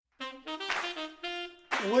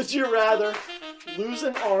Would you rather lose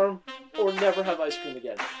an arm or never have ice cream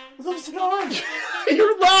again? Lose an arm.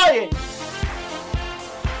 You're lying!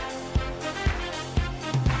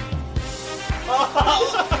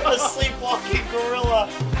 A sleepwalking gorilla.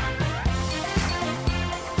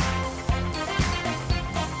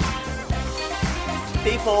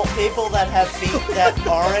 People that have feet that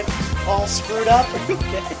aren't all screwed up.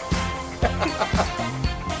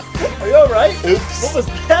 Are you alright? Oops. What was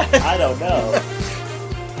that? I don't know.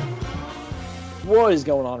 What is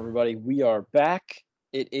going on, everybody? We are back.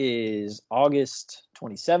 It is August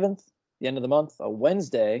 27th, the end of the month, a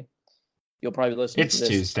Wednesday. You'll probably listen It's to this.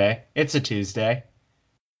 Tuesday. It's a Tuesday.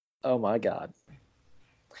 Oh my God.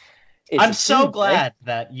 I'm so glad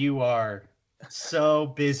that you are so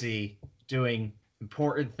busy doing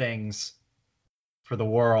important things for the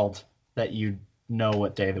world that you know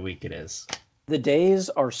what day of the week it is. The days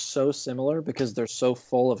are so similar because they're so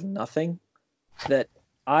full of nothing that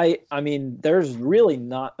I mean, there's really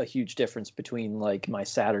not a huge difference between like my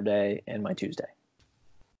Saturday and my Tuesday.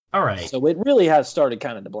 All right. So it really has started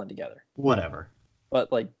kind of to blend together. Whatever. But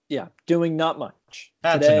like, yeah, doing not much.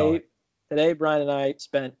 That's annoying. Today, Brian and I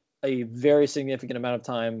spent a very significant amount of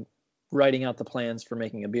time writing out the plans for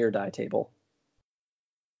making a beer die table.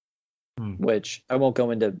 Which I won't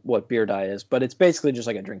go into what beer die is, but it's basically just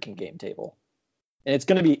like a drinking game table. And it's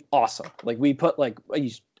going to be awesome. Like we put like,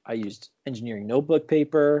 I used engineering notebook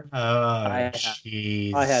paper.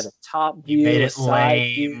 Jeez. I had a top view, You made a it side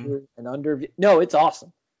lame. view, an under view. No, it's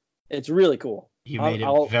awesome. It's really cool. You made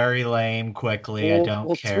it very lame quickly. I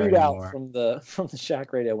don't care tweet anymore. out from the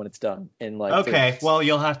Shack Radio when it's done. In like Okay, well,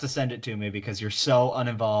 you'll have to send it to me because you're so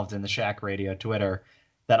uninvolved in the Shack Radio Twitter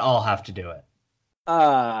that I'll have to do it.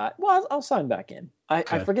 Well, I'll sign back in.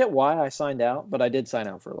 I forget why I signed out, but I did sign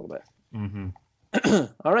out for a little bit. Mm-hmm.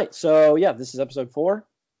 All right, so yeah, this is episode 4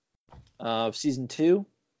 of season 2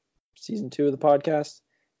 of the podcast,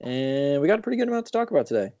 and we got a pretty good amount to talk about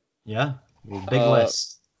today. Yeah, big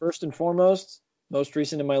list. First and foremost, most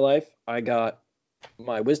recent in my life, I got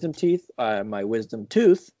my wisdom tooth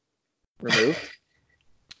removed.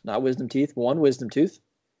 Not wisdom teeth, one wisdom tooth.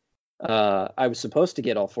 I was supposed to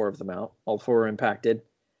get all 4 of them out. All 4 were impacted,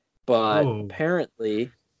 but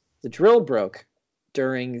apparently the drill broke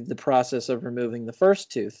during the process of removing the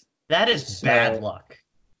first tooth. That is bad luck.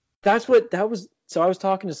 That was. So I was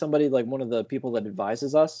talking to somebody, like one of the people that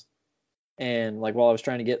advises us, and like while I was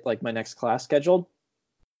trying to get like my next class scheduled,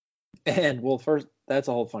 and well, first that's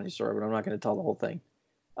a whole funny story, but I'm not going to tell the whole thing.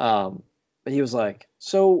 But he was like,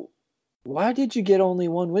 "So why did you get only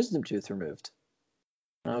one wisdom tooth removed?"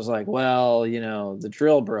 And I was like, "Well, the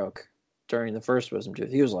drill broke during the first wisdom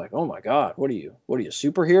tooth." He was like, "Oh my God, what are you, a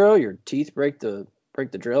superhero? Your teeth break the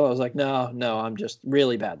drill?" I was like, No, I'm just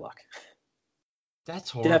really bad luck."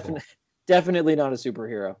 That's horrible. Definitely not a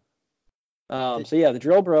superhero. So yeah, the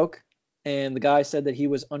drill broke, and the guy said that he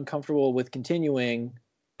was uncomfortable with continuing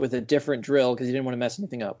with a different drill because he didn't want to mess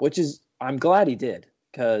anything up, which is, I'm glad he did,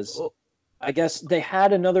 because I guess they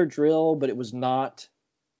had another drill, but it was not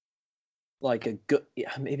like a good,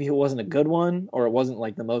 maybe it wasn't a good one, or it wasn't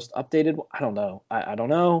like the most updated one. I don't know. I don't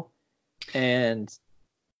know. And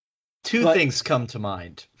two things come to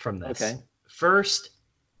mind from this. Okay. First,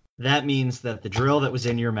 that means that the drill that was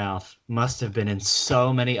in your mouth must have been in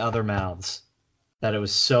so many other mouths that it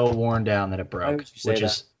was so worn down that it broke, which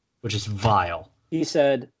is vile. He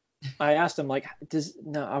said, I asked him, like, does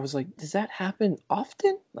that happen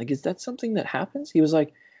often? Like, is that something that happens? He was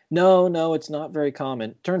like, no, it's not very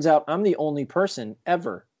common. Turns out I'm the only person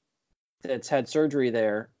ever that's had surgery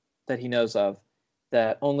there that he knows of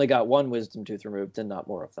that only got one wisdom tooth removed and not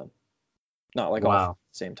more of them. Not like all at the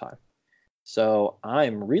same time. So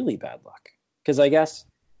I'm really bad luck, because I guess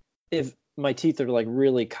if my teeth are like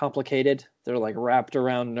really complicated, they're like wrapped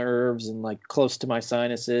around nerves and like close to my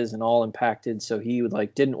sinuses and all impacted. So he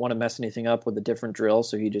didn't want to mess anything up with a different drill.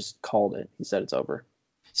 So he just called it. He said it's over.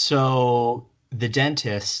 So the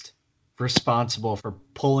dentist responsible for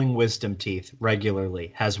pulling wisdom teeth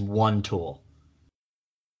regularly has one tool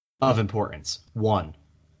of importance. One.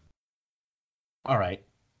 All right.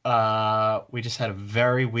 We just had a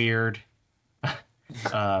very weird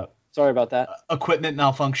sorry about that. Equipment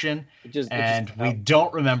malfunction. We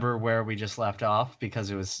don't remember where we just left off because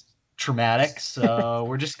it was traumatic. So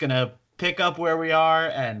we're just going to pick up where we are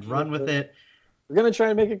and run with it. We're going to try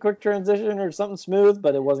and make a quick transition or something smooth,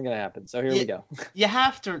 but it wasn't going to happen. So here we go. You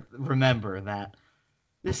have to remember that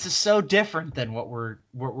this is so different than what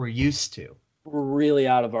we're used to. We're really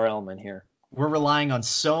out of our element here. We're relying on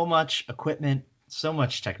so much equipment, so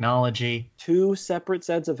much technology. 2 separate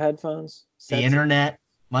sets of headphones. The internet,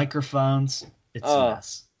 microphones. It's a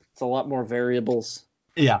mess. It's a lot more variables.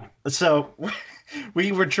 Yeah. So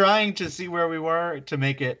we were trying to see where we were to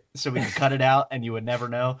make it so we could cut it out and you would never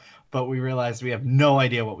know. But we realized we have no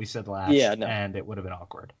idea what we said last, Yeah, no. and it would have been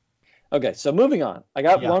awkward. Okay, so moving on. I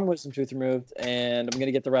got Yeah. one wisdom tooth removed, and I'm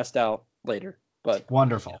gonna get the rest out later. But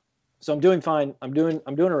Wonderful. so I'm doing fine. I'm doing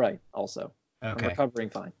all right. Also, I'm Okay. recovering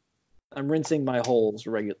fine. I'm rinsing my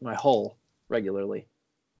hull regularly.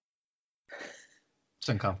 It's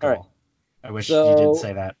uncomfortable. All right. I wish So- you didn't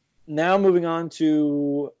say that. Now moving on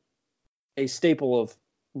to a staple of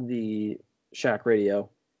the Shack Radio.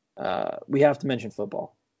 We have to mention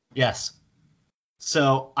football. Yes.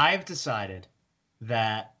 So I've decided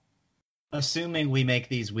that, assuming we make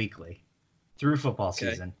these weekly through football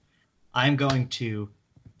Okay. season, I'm going to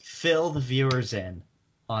fill the viewers in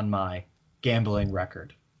on my gambling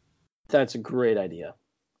record. That's a great idea.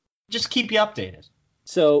 Just keep you updated.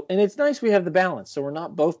 So, and it's nice we have the balance, so we're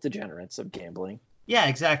not both degenerates of gambling. Yeah,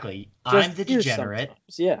 exactly. Just I'm the here degenerate.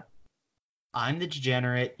 sometimes. Yeah, I'm the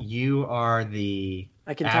degenerate. You are the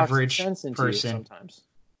I can average talk some sense into person. you sometimes.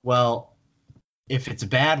 Well, if it's a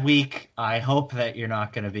bad week, I hope that you're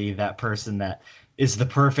not going to be that person that is the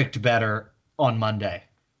perfect bettor on Monday,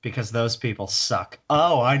 because those people suck.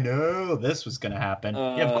 Oh, I know this was going to happen.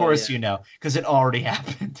 Yeah, of course yeah. you know, because it already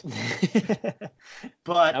happened.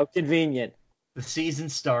 But How convenient. the season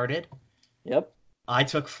started. Yep. I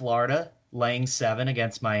took Florida laying 7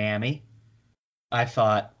 against Miami. I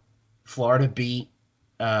thought Florida beat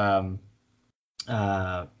I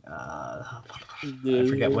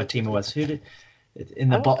forget what team it was. Who did in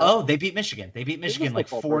the I don't ball? know. Oh, they beat Michigan. They beat Michigan a like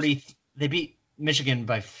football 40. They beat Michigan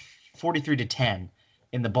by 43-10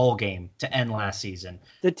 in the bowl game to end last season.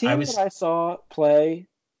 The team was- that I saw play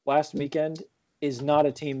last weekend is not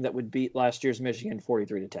a team that would beat last year's Michigan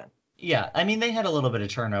 43-10. Yeah, I mean they had a little bit of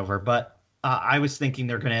turnover, but I was thinking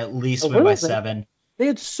they're going to at least A win by little bit. 7. They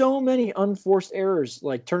had so many unforced errors,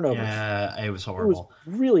 like turnovers. Yeah, it was It was horrible.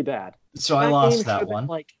 really bad. So I game lost should that have been one.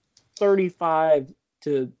 like 35-7.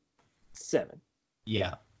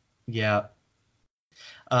 Yeah. Yeah.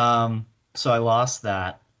 So I lost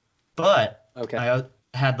that, but Okay. I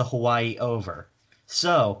had the Hawaii over.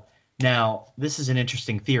 So now this is an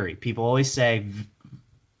interesting theory. People always say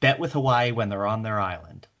bet with Hawaii when they're on their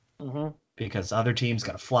island Mm-hmm. because other teams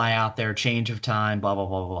got to fly out there, change of time, blah, blah,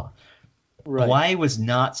 blah, blah. Right. Hawaii was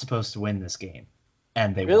not supposed to win this game,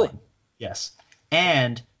 and they Really? won. Yes.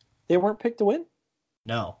 And They weren't picked to win?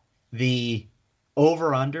 no, the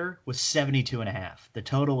over-under was 72.5. The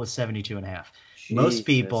total was 72.5. Most Jesus.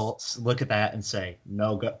 people look at that and say,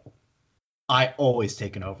 no go. I always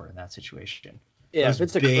take an over in that situation. Yeah, those if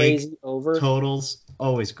it's a big crazy over. Totals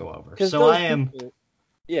always go over. 'cause So those I'm people-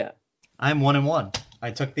 yeah. 1-1.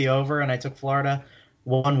 I took the over and I took Florida.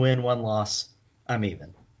 1 win, 1 loss. I'm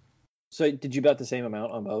even. So did you bet the same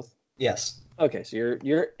amount on both? Yes. Okay, so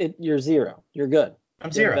you're zero. You're good.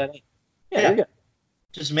 I'm 0. Yeah, Yeah. you're good.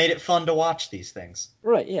 Just made it fun to watch these things.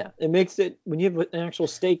 Right, yeah. It makes it when you have an actual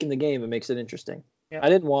stake in the game, it makes it interesting. Yeah. I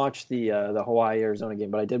didn't watch the Hawaii Arizona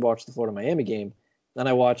game, but I did watch the Florida Miami game. Then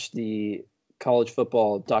I watched the college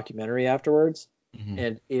football documentary afterwards, Mhm.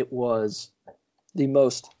 and it was the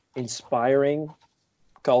most inspiring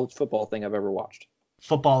college football thing I've ever watched.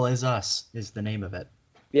 Football is Us is the name of it.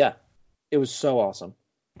 Yeah, it was so awesome.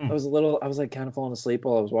 Hmm. I was like kind of falling asleep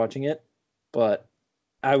while I was watching it, but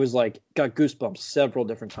I was like got goosebumps several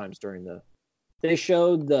different times during they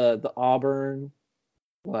showed the Auburn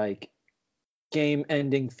like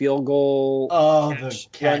game-ending field goal Oh, catch,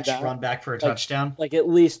 the catch, run back. run back for a Like- touchdown. like at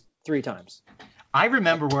least 3 times. I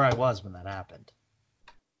remember where I was when that happened.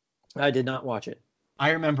 I did not watch it.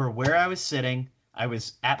 I remember where I was sitting. I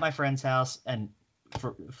was at my friend's house, and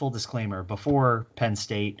for full disclaimer, before Penn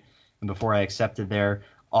State and before I accepted there,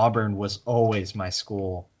 Auburn was always my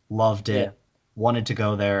school. Loved it. Yeah. Wanted to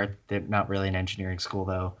go there. They're not really an engineering school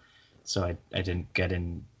though, so I didn't get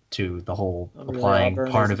into the whole Really, applying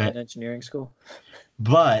Auburn part is of an it. engineering school.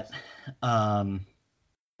 But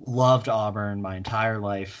loved Auburn my entire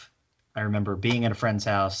life. I remember being at a friend's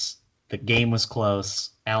house. The game was close.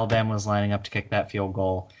 Alabama was lining up to kick that field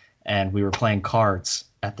goal, and we were playing cards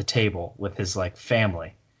at the table with his like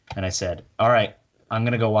family. And I said, "All right, I'm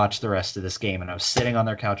gonna go watch the rest of this game." And I was sitting on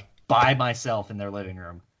their couch by myself in their living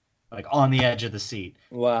room, like on the edge of the seat.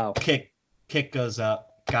 Wow. Kick goes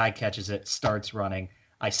up. Guy catches it, starts running.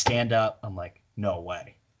 I stand up. I'm like, no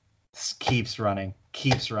way. Keeps running.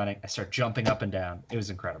 I start jumping up and down. It was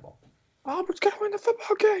incredible. Auburn's gonna win the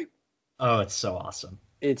football game. Oh, it's so awesome.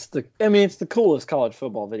 It's the coolest college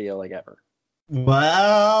football video like ever.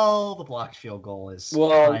 Well, the blocked field goal is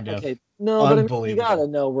Well, kind of. okay, no, but I mean, you unbelievable. gotta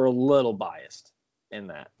know we're a little biased in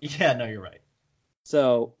that. Yeah, no, you're right.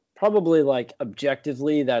 So probably like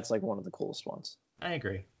objectively, that's like one of the coolest ones. I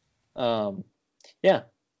agree. Yeah,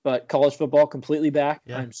 but college football completely back.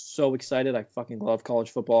 Yeah. I'm so excited. I fucking love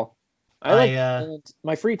college football. And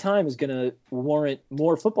my free time is gonna warrant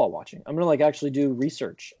more football watching. I'm gonna like actually do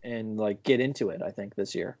research and like get into it. I think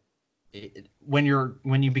this year. When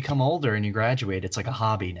you become older and you graduate, it's like a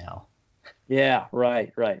hobby now. Yeah,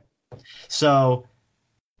 right. So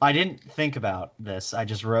I didn't think about this. I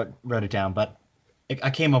just wrote it down, but I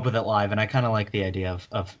came up with it live, and I kind of like the idea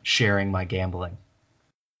of sharing my gambling.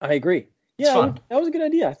 I agree. It's Yeah, fun. that was a good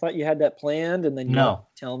idea. I thought you had that planned, and then you No.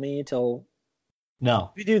 didn't tell me till.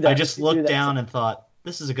 No, We do that. I just We do looked that. down and thought,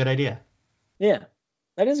 this is a good idea. Yeah,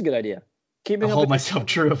 that is a good idea. Keeping I'll up hold with myself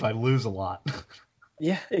true if I lose a lot.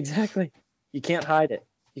 Yeah, exactly. You can't hide it.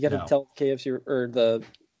 You got to No. tell KFC or the.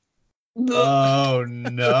 Oh,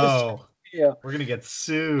 no. Yeah. We're going to get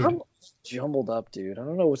sued. I'm jumbled up, dude. I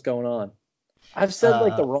don't know what's going on. I've said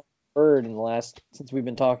like the wrong word in the last since we've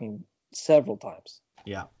been talking several times.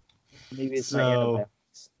 Yeah. Maybe it's So,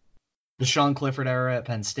 the Sean Clifford era at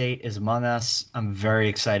Penn State is among us. I'm very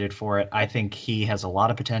excited for it. I think he has a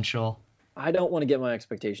lot of potential. I don't want to get my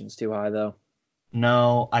expectations too high though.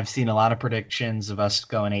 No, I've seen a lot of predictions of us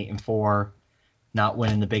going 8-4, not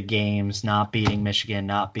winning the big games, not beating Michigan,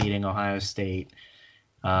 not beating Ohio State.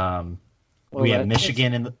 We have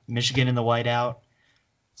Michigan in the whiteout.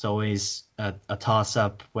 It's always a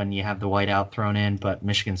toss-up when you have the whiteout thrown in, but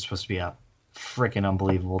Michigan's supposed to be a freaking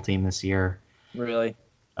unbelievable team this year. Really?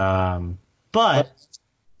 But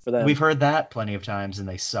for them, we've heard that plenty of times, and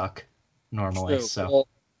they suck normally. True. So Well,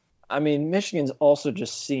 I mean, Michigan's also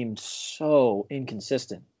just seemed so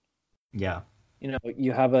inconsistent. yeah, You know,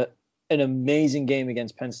 you have an amazing game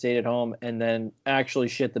against Penn State at home, and then actually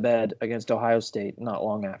shit the bed against Ohio State not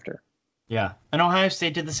long after. yeah. And Ohio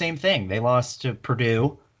State did the same thing. They lost to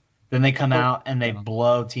Purdue, then they come out and they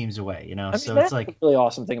blow teams away. You know, I mean, so that's it's like, the really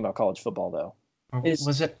awesome thing about college football, though.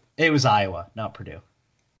 was it? It was Iowa, not Purdue.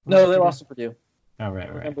 No, they lost to Purdue. Oh, I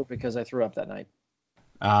right. remember because I threw up that night.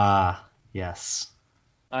 Yes.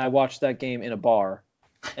 I watched that game in a bar,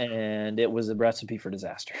 and it was a recipe for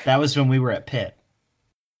disaster. That was when we were at Pitt.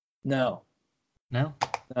 No, No?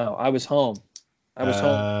 I was home.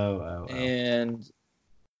 Oh. And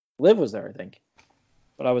Liv was there, I think.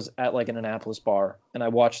 But I was at like an Annapolis bar, and I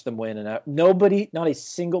watched them win, and not a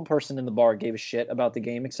single person in the bar gave a shit about the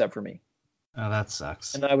game except for me. Oh, that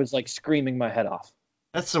sucks. And I was like screaming my head off.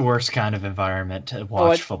 That's the worst kind of environment to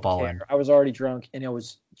watch football in. I was already drunk, and it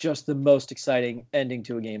was just the most exciting ending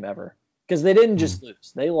to a game ever. Because they didn't just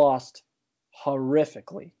lose. They lost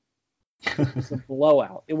horrifically. It was a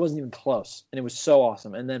blowout. It wasn't even close. And it was so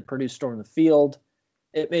awesome. And then Purdue stormed the field.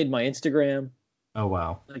 It made my Instagram Oh,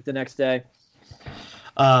 wow. like the next day.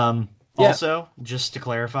 Also, just to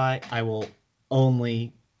clarify, I will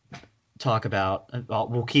only talk about,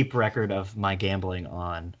 we'll keep record of my gambling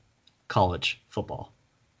on college football.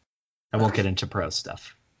 I won't get into pro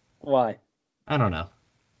stuff. Why? I don't know.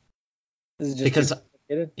 Is it just Because, too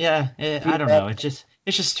complicated? yeah, I don't know.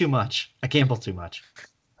 It's just too much. I gamble too much.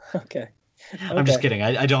 Okay. I'm just kidding.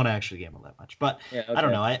 I don't actually gamble that much. But Yeah, okay. I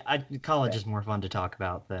don't know. College is more fun to talk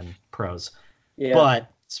about than pros. Yeah.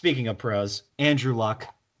 But speaking of pros, Andrew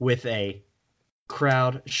Luck with a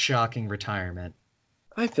crowd-shocking retirement.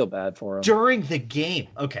 I feel bad for him. During the game.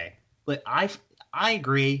 Okay. But I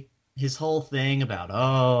agree. His whole thing about,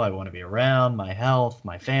 I want to be around my health,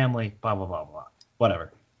 my family, blah, blah, blah, blah.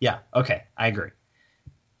 Whatever. Yeah, okay. I agree.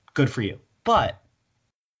 Good for you. But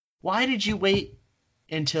why did you wait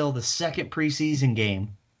until the second preseason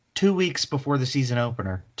game, 2 weeks before the season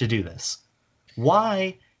opener, to do this?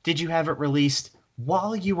 Why did you have it released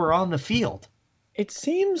while you were on the field? It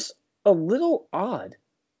seems a little odd.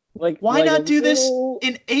 Why not do this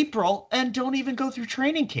in April and don't even go through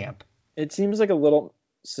training camp? It seems like a little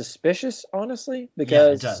suspicious, honestly,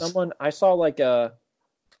 because does. I saw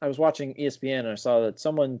I was watching ESPN and I saw that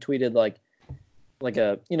someone tweeted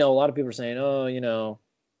a lot of people are saying,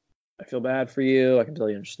 I feel bad for you. I can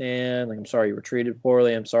totally understand. Like, I'm sorry you were treated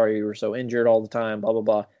poorly. I'm sorry you were so injured all the time, blah, blah,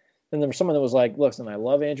 blah. Then there was someone that was like, listen, I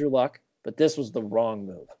love Andrew Luck, but this was the wrong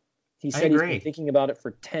move. He said he's been thinking about it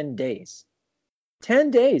for 10 days.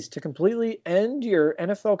 10 days to completely end your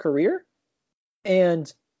NFL career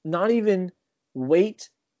and not even wait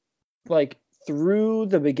through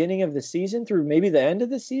the beginning of the season, through maybe the end of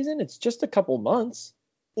the season. It's just a couple months.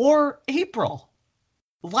 Or April.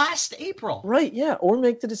 Last April. Right, yeah. Or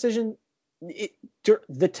make the decision.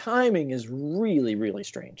 The timing is really, really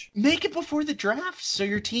strange. Make it before the draft so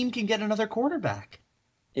your team can get another quarterback.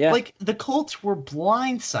 Yeah. The Colts were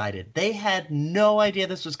blindsided. They had no idea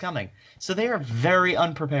this was coming. So they are very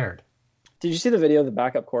unprepared. Did you see the video of the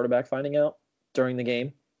backup quarterback finding out during the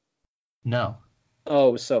game? No. Oh,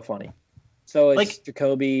 it was so funny. So it's Like-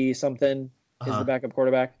 Jacoby something is Uh-huh. the backup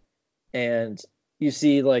quarterback, and you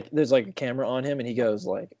see like there's like a camera on him, and he goes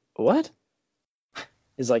like, "What?"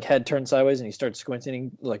 His like head turned sideways, and he starts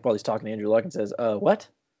squinting like while he's talking to Andrew Luck, and says, "What?"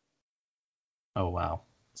 Oh, wow.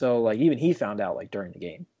 So like even he found out like during the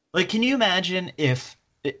game. Like, can you imagine if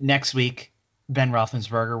next week Ben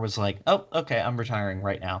Roethlisberger was like, "Oh, okay, I'm retiring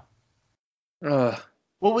right now." Ugh,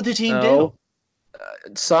 What would the team no. do?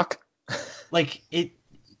 It'd suck. Like, They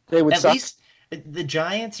would at suck. least the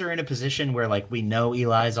Giants are in a position where, like, we know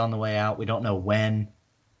Eli's on the way out. We don't know when,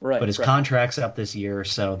 Right. but his right. contract's up this year,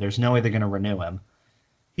 so there's no way they're going to renew him.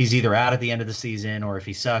 He's either out at the end of the season, or if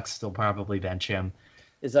he sucks, they'll probably bench him.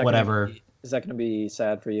 Is that Whatever. Is that going to be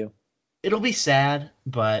sad for you? It'll be sad,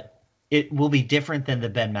 but it will be different than the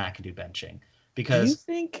Ben McAdoo benching. Do you Because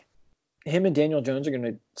think him and Daniel Jones are going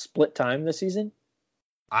to split time this season?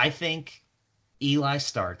 I think Eli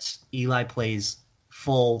starts. Eli plays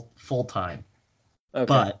full time. Okay.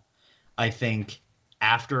 But I think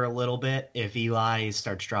after a little bit, if Eli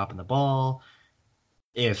starts dropping the ball,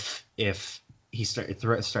 if he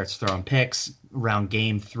starts throwing picks around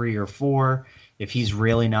game 3 or 4, if he's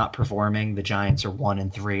really not performing, the Giants are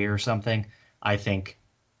 1-3 or something, I think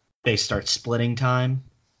they start splitting time.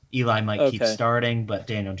 Eli might keep Okay. starting, but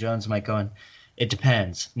Daniel Jones might go in. It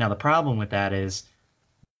depends. Now, the problem with that is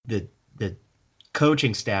the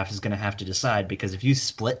coaching staff is going to have to decide, because if you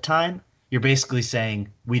split time, you're basically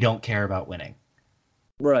saying we don't care about winning.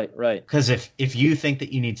 Right. Because if you think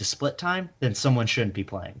that you need to split time, then someone shouldn't be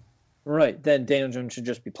playing. Right. Then Daniel Jones should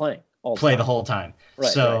just be playing all the Play time. the whole time.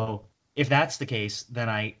 Right, So if that's the case, then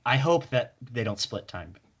I hope that they don't split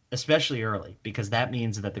time, especially early, because that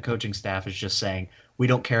means that the coaching staff is just saying we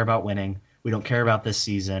don't care about winning, we don't care about this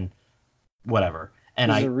season, whatever.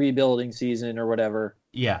 And It's a rebuilding season or whatever.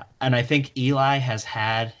 Yeah, and I think Eli has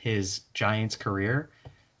had his Giants career,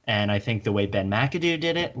 and I think the way Ben McAdoo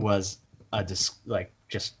did it was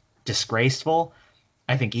just disgraceful.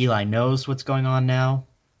 I think Eli knows what's going on now.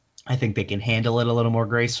 I think they can handle it a little more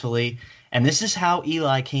gracefully, and this is how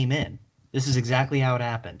Eli came in. This is exactly how it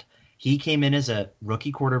happened. He came in as a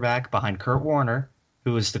rookie quarterback behind Kurt Warner,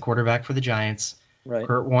 who was the quarterback for the Giants. Right.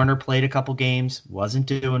 Kurt Warner played a couple games, wasn't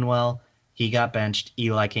doing well. He got benched.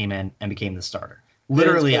 Eli came in and became the starter.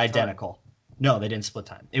 Literally split time. identical. No, they didn't split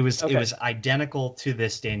time. It was Okay. identical to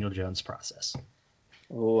this Daniel Jones process.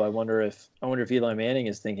 Oh, I wonder if Eli Manning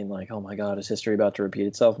is thinking like, oh my God, is history about to repeat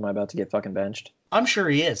itself? Am I about to get fucking benched? I'm sure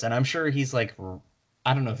he is, and I'm sure he's like,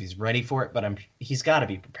 I don't know if he's ready for it, but he's got to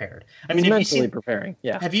be prepared. I mean, He's have you mentally seen preparing.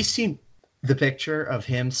 Yeah. have you seen the picture of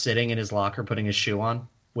him sitting in his locker putting his shoe on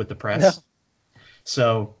with the press? No.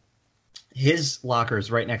 So his locker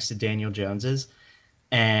is right next to Daniel Jones's,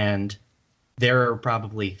 and there are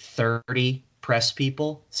probably 30 press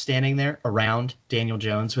people standing there around Daniel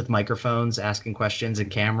Jones with microphones asking questions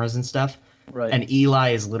and cameras and stuff. Right. And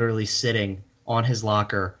Eli is literally sitting on his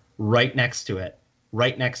locker right next to it,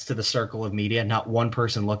 right next to the circle of media, not one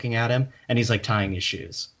person looking at him, and he's like tying his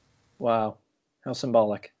shoes. Wow. How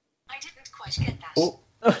symbolic. I didn't quite get that. Oh,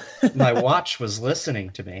 my watch was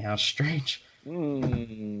listening to me. How strange.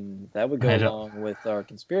 That would go I don't- along with our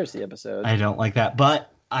conspiracy episode. I don't like that.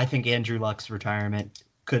 But I think Andrew Luck's retirement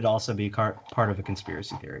could also be part of a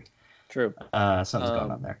conspiracy theory. True. Something's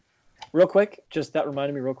going on there. Real quick, just that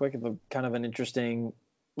reminded me real quick of a kind of an interesting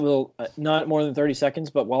little, not more than 30 seconds,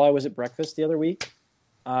 but while I was at breakfast the other week,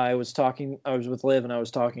 I was with Liv, and I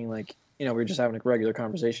was talking like, we were just having a regular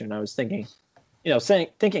conversation, and I was thinking,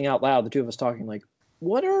 thinking out loud, the two of us talking like,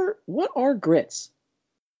 what are grits?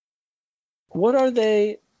 What are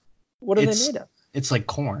they made of? It's like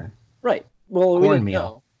corn. Right. Well, we didn't Cornmeal.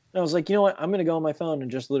 know. And I was like, you know what? I'm going to go on my phone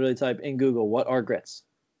and just literally type in Google, what are grits?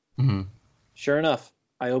 Mm-hmm. Sure enough,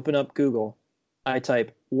 I open up Google, I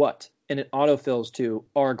type what, and it autofills to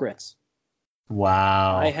are grits.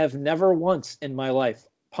 Wow. I have never once in my life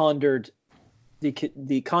pondered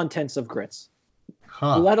the contents of grits,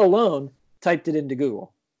 let alone typed it into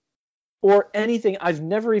Google or anything. I've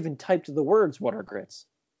never even typed the words "what are grits,"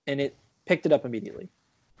 and it picked it up immediately.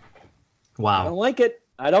 I Wow. don't like it.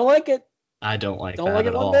 I don't like it. I don't like Don't that like it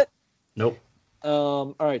at one all. bit. Nope.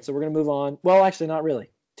 All right, so we're gonna move on. Well, actually, not really.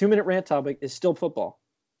 2-minute rant topic is still football,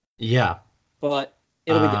 Yeah. but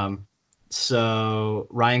it'll be So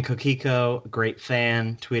Ryan Kokiko, great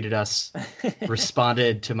fan, tweeted us, good.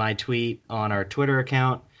 responded to my tweet on our Twitter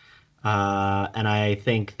account. And I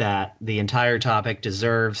think that the entire topic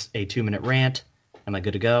deserves a 2-minute rant. Am I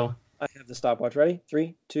good to go? I have the stopwatch ready.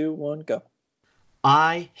 3, 2, 1, go.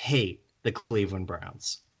 I hate the Cleveland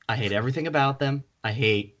Browns. I hate everything about them. I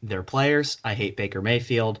hate their players. I hate Baker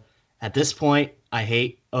Mayfield. At this point, I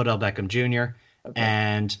hate Odell Beckham Jr.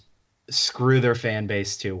 And screw their fan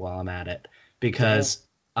base too while I'm at it, because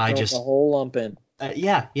I just the whole lump in.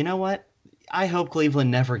 Yeah, you know what? I hope Cleveland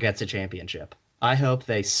never gets a championship. I hope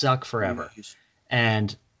they suck forever. Jeez.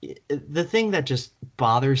 And the thing that just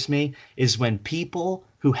bothers me is when people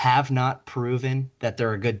who have not proven that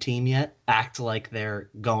they're a good team yet act like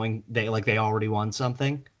they already won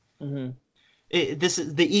something. Mm-hmm.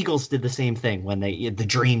 The Eagles did the same thing when the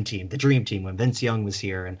dream team when Vince Young was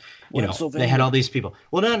here, and they had all these people.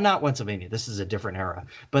 Well, not Pennsylvania. This is a different era,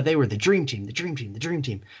 but they were the dream team,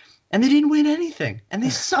 and they didn't win anything, and they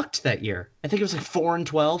sucked that year. I think it was like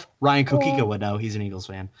 4-12. Ryan Kokiko would know. He's an Eagles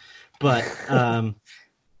fan, but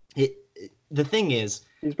the thing is,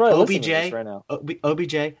 he's probably OBJ listening to this right now.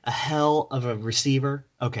 OBJ, a hell of a receiver.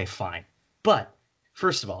 Okay, fine, but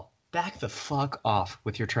first of all, back the fuck off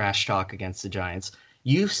with your trash talk against the Giants.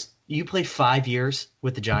 You play 5 years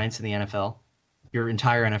with the Giants in the NFL, your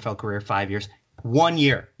entire NFL career, 5 years. 1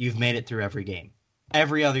 year, you've made it through every game.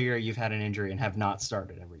 Every other year, you've had an injury and have not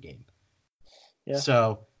started every game. Yeah.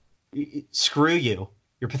 So, screw you.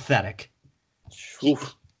 You're pathetic.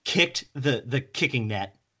 Kicked the kicking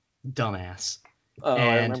net, dumbass. Oh,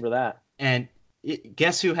 I remember that. And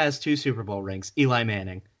guess who has 2 Super Bowl rings? Eli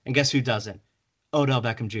Manning. And guess who doesn't? Odell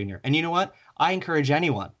Beckham Jr. And you know what? I encourage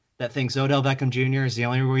anyone that thinks Odell Beckham Jr. is the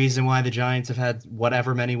only reason why the Giants have had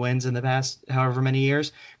whatever many wins in the past however many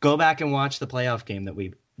years. Go back and watch the playoff game that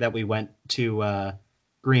we went to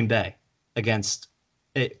Green Bay against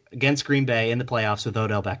Green Bay in the playoffs with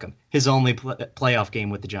Odell Beckham. His only playoff game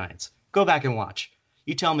with the Giants. Go back and watch.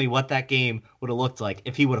 You tell me what that game would have looked like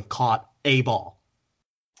if he would have caught a ball.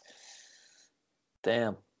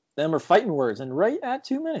 Damn. Them are fighting words, and right at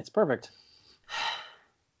 2 minutes. Perfect.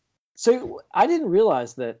 So I didn't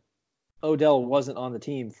realize that Odell wasn't on the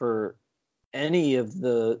team for any of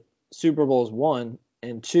the Super Bowls 1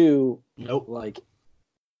 and 2. Nope.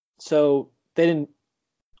 So they didn't.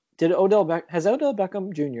 Has Odell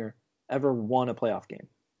Beckham Jr. ever won a playoff game?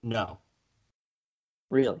 No.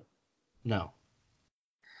 Really? No.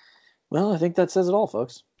 Well, I think that says it all,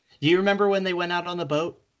 folks. Do you remember when they went out on the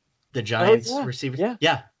boat? The Giants receivers?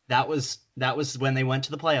 Yeah. That was when they went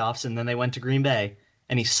to the playoffs, and then they went to Green Bay,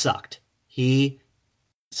 and he sucked. He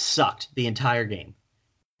sucked the entire game.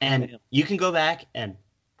 And you can go back and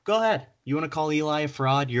go ahead. You want to call Eli a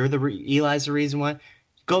fraud? Eli's the reason why?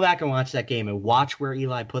 Go back and watch that game and watch where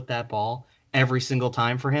Eli put that ball every single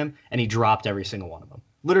time for him, and he dropped every single one of them.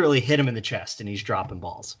 Literally hit him in the chest, and he's dropping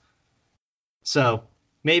balls. So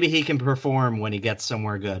maybe he can perform when he gets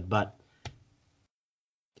somewhere good, but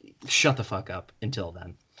shut the fuck up until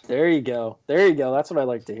then. There you go. That's what I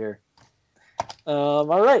like to hear. All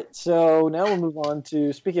right. So now we'll move on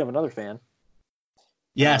to, speaking of another fan.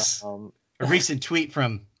 Yes. A recent tweet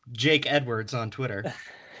from Jake Edwards on Twitter.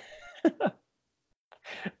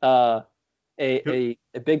 A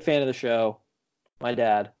big fan of the show. My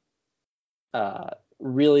dad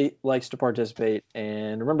really likes to participate.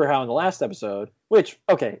 And remember how in the last episode, which,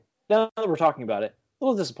 okay, now that we're talking about it, a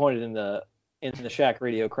little disappointed in the Shaq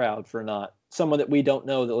Radio crowd for not someone that we don't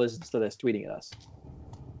know that listens to this tweeting at us.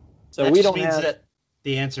 So that we just don't means have. That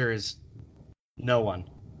the answer is no one.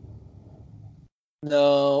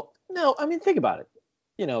 No. I mean, think about it.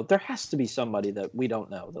 There has to be somebody that we don't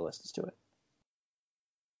know that listens to it.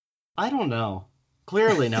 I don't know.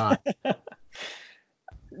 Clearly not.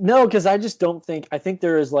 No, because I just don't think. I think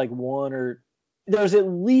there is there's at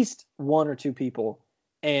least 1 or 2 people.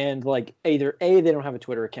 And either A, they don't have a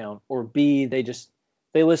Twitter account, or B,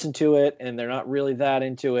 they listen to it and they're not really that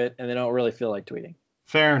into it and they don't really feel like tweeting.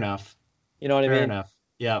 Fair enough. You know what I mean? Fair enough.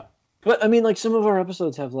 Yeah. But I mean, some of our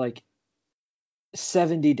episodes have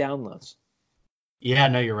 70 downloads. Yeah,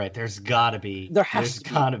 no, you're right. There's gotta be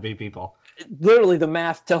people. Literally, the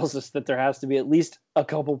math tells us that there has to be at least a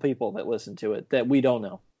couple people that listen to it that we don't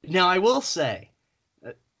know. Now, I will say,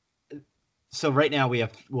 so right now we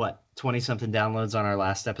have 20-something downloads on our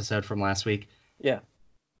last episode from last week. Yeah.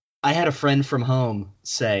 I had a friend from home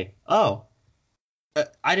say, "Oh,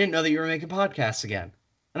 I didn't know that you were making podcasts again."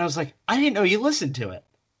 And I was like, "I didn't know you listened to it."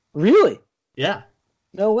 Really? Yeah.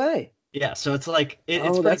 No way. Yeah, so it's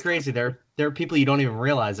it's pretty crazy. There are people you don't even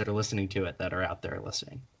realize that are listening to it that are out there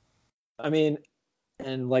listening. I mean,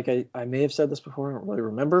 and I may have said this before, I don't really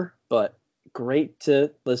remember, but great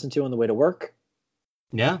to listen to on the way to work.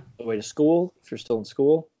 Yeah. The way to school, if you're still in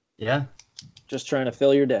school. Yeah. Just trying to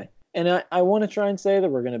fill your day. And I want to try and say that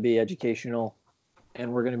we're going to be educational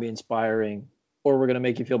and we're going to be inspiring, or we're going to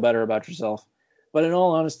make you feel better about yourself. But in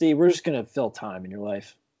all honesty, we're just going to fill time in your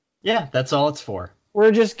life. Yeah, that's all it's for.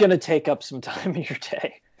 we're just gonna take up some time in your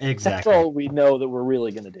day. Exactly. That's all we know that we're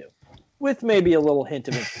really gonna do, with maybe a little hint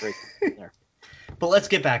of inspiration in there. But let's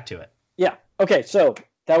get back to it. Yeah. Okay. So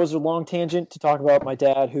that was a long tangent to talk about my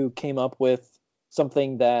dad, who came up with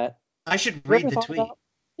something that. I should read the tweet. About?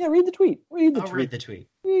 Yeah, read the tweet. Read the I'll tweet. read the tweet.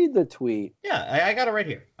 Read the tweet. Yeah, I got it right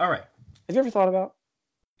here. All right. Have you ever thought about?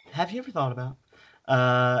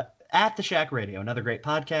 At the Shack Radio, another great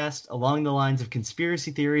podcast along the lines of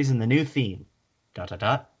conspiracy theories and the new theme. ...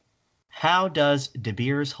 How does De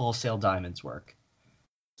Beers Wholesale Diamonds work?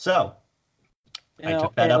 So, I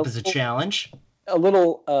took that up as a challenge. A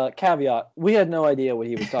little caveat: we had no idea what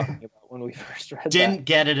he was talking about when we first read that. Didn't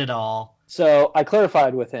get it at all. So I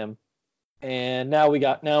clarified with him, and now we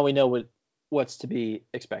know what's to be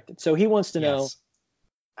expected. So he wants to know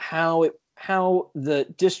how the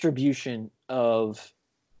distribution of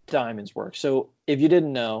diamonds works. So if you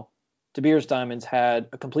didn't know, De Beers Diamonds had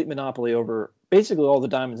a complete monopoly over basically all the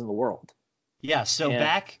diamonds in the world. Yeah. So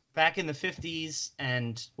back in the 50s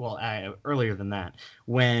and earlier than that,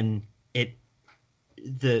 when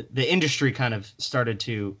the industry kind of started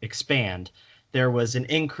to expand, there was an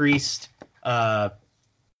increased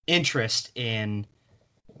interest in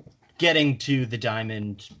getting to the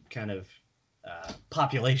diamond kind of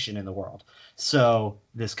population in the world. So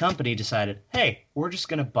this company decided, hey, we're just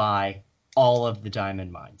going to buy all of the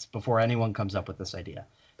diamond mines before anyone comes up with this idea.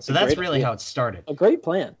 So that's really how it started. A great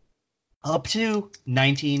plan. Up to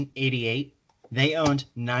 1988, they owned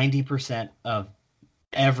 90% of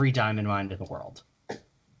every diamond mine in the world.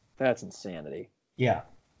 That's insanity. Yeah.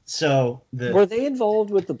 So were they involved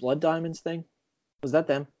with the blood diamonds thing? Was that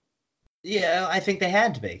them? Yeah, I think they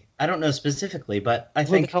had to be. I don't know specifically, but I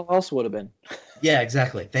think... What else would have been? Yeah,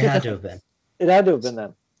 exactly. They had to have been. It had to have been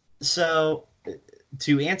them. So,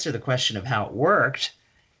 to answer the question of how it worked,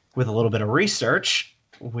 with a little bit of research,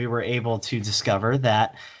 we were able to discover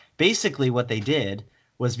that basically what they did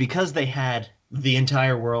was, because they had the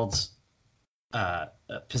entire world's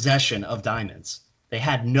possession of diamonds, they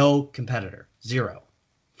had no competitor, zero,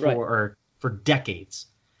 for decades.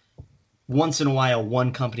 Once in a while,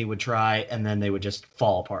 one company would try, and then they would just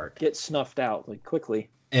fall apart. Get snuffed out, like, quickly.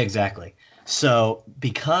 Exactly. So,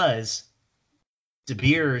 because De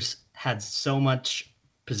Beers had so much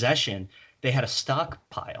possession, they had a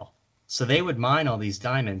stockpile. So they would mine all these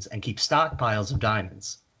diamonds and keep stockpiles of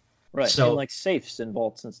diamonds. Right, so, in, like, safes and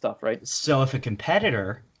vaults and stuff, right? So if a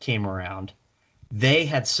competitor came around, they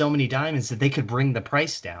had so many diamonds that they could bring the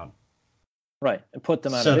price down. Right, and put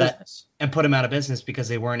them out of business. And put them out of business because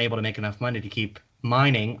they weren't able to make enough money to keep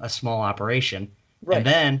mining a small operation. Right. And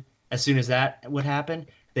then, as soon as that would happen,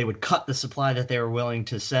 they would cut the supply that they were willing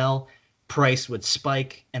to sell, price would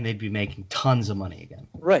spike, and they'd be making tons of money again.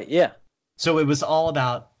 Right, yeah. So it was all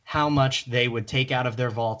about how much they would take out of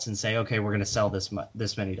their vaults and say, okay, we're going to sell this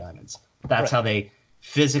many diamonds. That's how they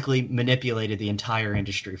physically manipulated the entire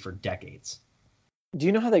industry for decades. Do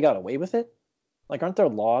you know how they got away with it? Like, aren't there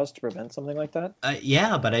laws to prevent something like that?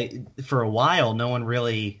 Yeah, but for a while, no one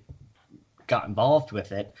really got involved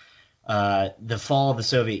with it. The fall of the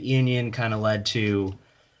Soviet Union kind of led to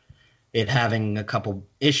it having a couple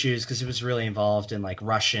issues because it was really involved in, like,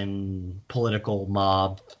 Russian political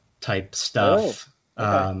mob type stuff. Oh,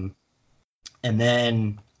 okay. And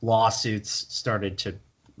then lawsuits started to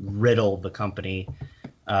riddle the company.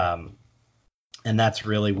 And that's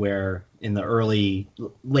really where, in the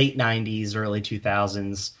late 90s, early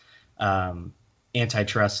 2000s,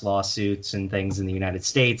 antitrust lawsuits and things in the United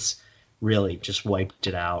States really just wiped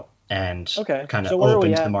it out and kind of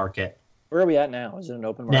opened the market. Where are we at now? Is it an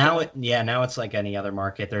open market? Now it's like any other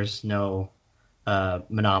market. There's no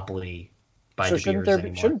monopoly by De Beers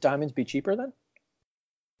anymore. Shouldn't diamonds be cheaper then?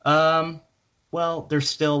 Well, there's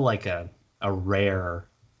still like a rare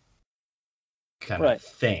kind of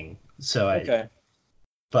thing. So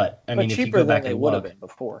but I mean, if you go back and would have been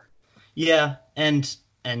before. Yeah, and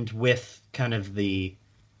with kind of the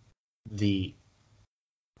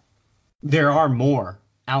there are more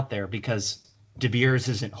out there because De Beers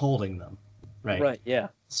isn't holding them, right? Right. Yeah.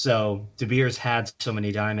 So De Beers had so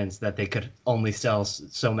many diamonds that they could only sell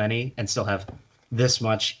so many and still have this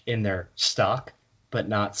much in their stock, but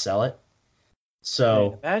not sell it.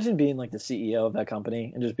 So imagine being like the CEO of that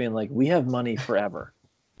company and just being like, "We have money forever."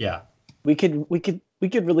 Yeah. We could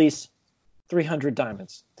release 300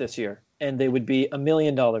 diamonds this year, and they would be $1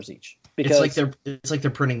 million each. Because it's like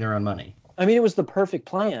they're printing their own money. I mean, it was the perfect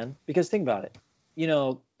plan because think about it,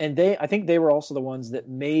 and I think they were also the ones that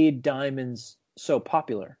made diamonds so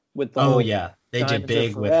popular with the they did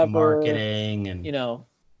big with marketing and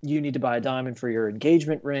you need to buy a diamond for your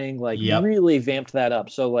engagement ring. Like Yep. really vamped that up.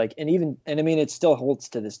 So like, and I mean, it still holds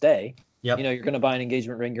to this day. Yep. You know, you're going to buy an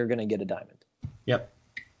engagement ring, you're going to get a diamond, Yep.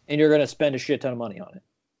 and you're going to spend a shit ton of money on it,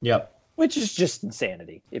 Yep. which is just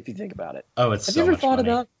insanity if you think about it. Oh, it's Have so you ever much thought money.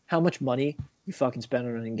 about how much money you fucking spend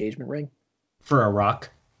on an engagement ring For a rock?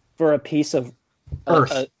 for a piece of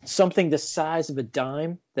Earth. something the size of a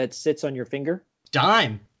dime that sits on your finger?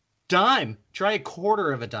 Dime. Try a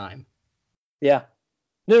quarter of a dime. Yeah.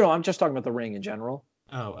 No, I'm just talking about the ring in general.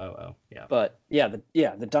 Oh. Yeah. But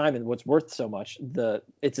the diamond, what's worth so much,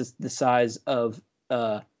 it's the size of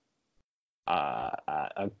a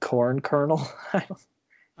corn kernel,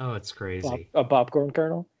 Oh, it's crazy. a popcorn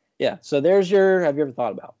kernel. Yeah. So there's your. Have you ever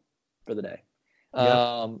thought about for the day? Yep.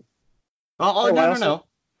 Oh, No.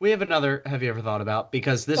 We have another have you ever thought about?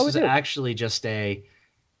 Because this Oh, we is do. actually just a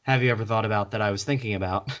have you ever thought about that I was thinking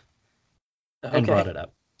about and Okay. brought it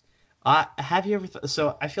up. Have you ever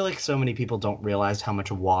so I feel like so many people don't realize how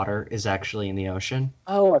much water is actually in the ocean.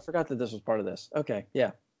 Oh, I forgot that this was part of this. Okay.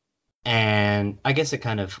 Yeah. And I guess it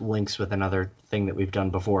kind of links with another thing that we've done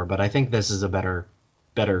before, but I think this is a better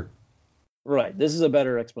Right. This is a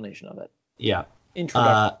better explanation of it. yeah.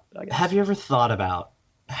 Introduction. I guess. Have you ever thought about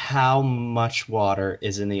how much water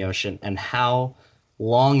is in the ocean and how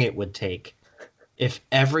long it would take if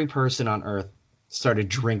every person on Earth started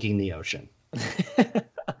drinking the ocean?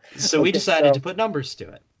 So we Okay, decided so to put numbers to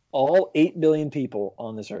it. all 8 billion people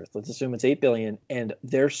on this earth, let's assume it's 8 billion, and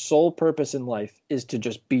their sole purpose in life is to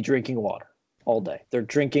just be drinking water all day. They're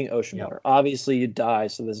drinking ocean Yep. water. Obviously, you die,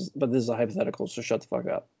 but this is a hypothetical, so shut the fuck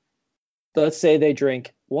up. So let's say they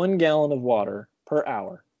drink 1 gallon of water per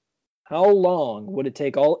hour. How long would it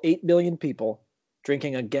take all 8 billion people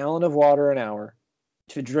drinking a gallon of water an hour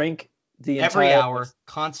to drink the Every entire hour,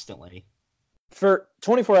 constantly. for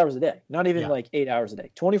 24 hours a day? Not even Yeah. like 8 hours a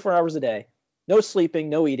day. 24 hours a day. No sleeping,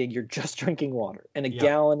 no eating. You're just drinking water and a Yeah.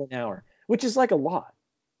 gallon an hour, which is like a lot.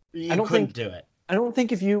 You I don't couldn't think- do it. I don't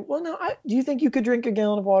think if you, well, no, do you think you could drink a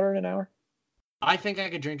gallon of water in an hour? I think I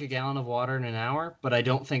could drink a gallon of water in an hour, but I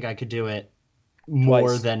don't think I could do it more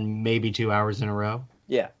Twice. than maybe 2 hours in a row.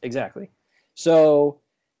 Yeah, exactly. So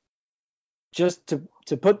just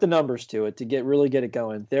to put the numbers to it, to really get it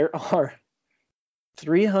going, there are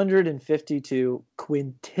 352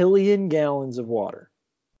 quintillion gallons of water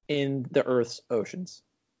in the Earth's oceans.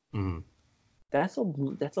 Mhm. That's a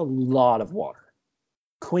lot of water.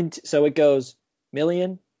 So it goes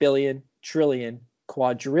million, billion, trillion,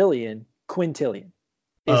 quadrillion, quintillion.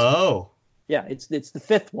 Oh. Yeah, it's the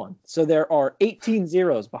fifth one. So there are 18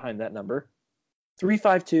 zeros behind that number.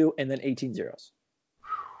 352 and then 18 zeros.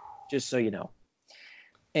 Just so you know.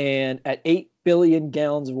 And at 8 billion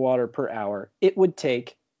gallons of water per hour, it would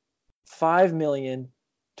take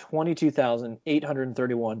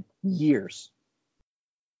 5,022,831 years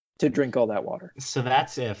to drink all that water. So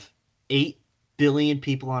that's if 8 billion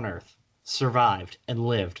people on Earth survived and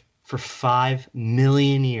lived for 5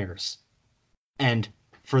 million years. And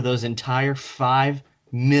for those entire 5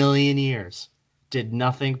 million years, did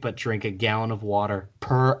nothing but drink a gallon of water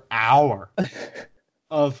per hour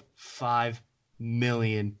of 5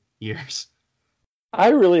 million years. I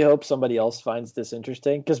really hope somebody else finds this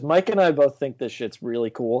interesting because Mike and I both think this shit's really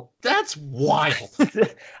cool. That's wild.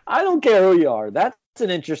 I don't care who you are. That's an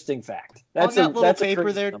interesting fact. That's On that little that's a paper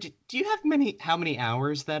crazy there, number. do you have how many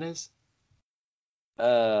hours that is?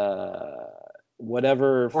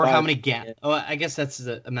 Whatever. Or how 5 many million. Oh, I guess that's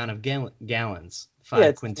the amount of gallons. Yeah, 5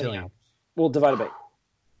 it's quintillion. We'll divide it by 8.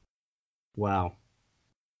 Wow.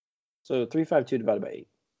 So 352 divided by 8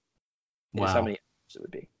 is Wow. how many hours it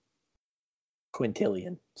would be.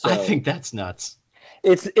 Quintillion. So I think that's nuts.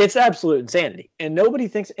 it's absolute insanity. And nobody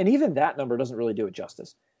thinks, and even that number doesn't really do it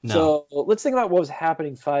justice. No. So let's think about what was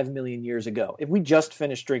happening 5 million years ago. If we just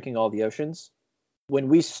finished drinking all the oceans, when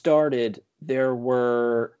we started, there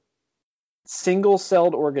were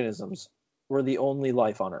single-celled organisms were the only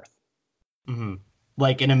life on Earth. Hmm.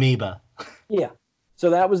 Like an amoeba. Yeah.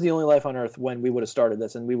 So that was the only life on Earth when we would have started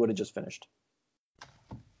this, and we would have just finished.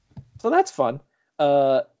 So that's fun.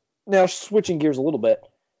 Now switching gears a little bit,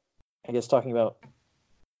 I guess talking about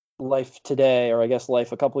life today, or I guess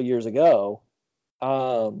life a couple of years ago.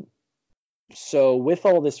 So with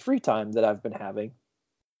all this free time that I've been having,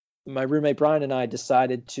 my roommate Brian and I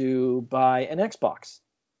decided to buy an Xbox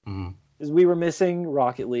Mhm. because we were missing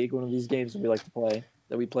Rocket League, one of these games that we like to play,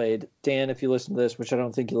 that we played. Dan, if you listen to this, which I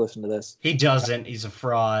don't think you listen to this, He doesn't. He's a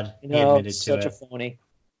fraud. you He know, admitted to such it. a phony.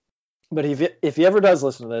 But if he ever does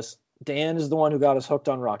listen to this, Dan is the one who got us hooked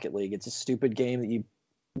on Rocket League. It's a stupid game that you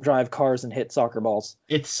drive cars and hit soccer balls.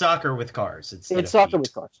 It's soccer with cars. It's soccer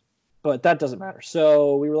with cars. But that doesn't matter.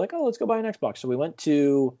 So we were like, oh, let's go buy an Xbox. So we went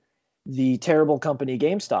to the terrible company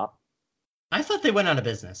GameStop. I thought they went out of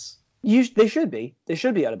business. They should be. They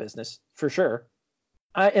should be out of business for sure.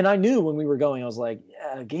 I knew when we were going, I was like,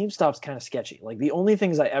 yeah, GameStop's kind of sketchy. Like the only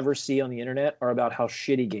things I ever see on the internet are about how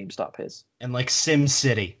shitty GameStop is. And like Sim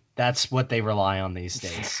City, that's what they rely on these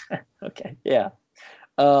days. Okay, yeah.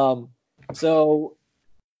 So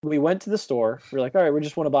we went to the store. We're like, all right, we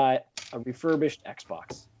just want to buy a refurbished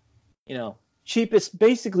Xbox. You know,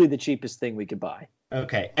 basically the cheapest thing we could buy.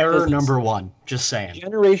 Okay, error number 1, just saying.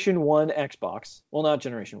 Generation 1 Xbox. Well, not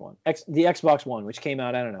Generation 1. The Xbox One, which came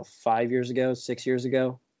out, I don't know, 5 years ago, 6 years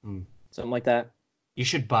ago. Something like that. You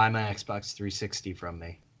should buy my Xbox 360 from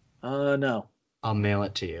me. No. I'll mail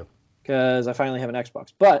it to you. Because I finally have an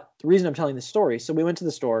Xbox. But the reason I'm telling this story, so we went to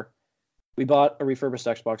the store. We bought a refurbished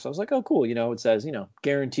Xbox. I was like, oh, cool. You know, it says, you know,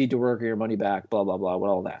 guaranteed to work or your money back, blah, blah, blah, with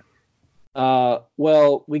all that.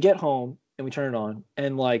 Well, we get home and we turn it on.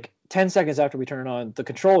 And like 10 seconds after we turn it on, the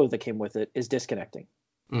controller that came with it is disconnecting.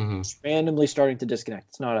 It's randomly starting to disconnect.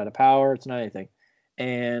 It's not out of power. It's not anything.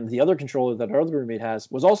 And the other controller that our other roommate has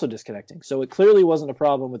was also disconnecting. So it clearly wasn't a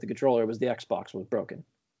problem with the controller. It was the Xbox was broken.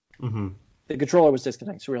 The controller was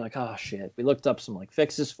disconnected. So we were like, oh, shit. We looked up some like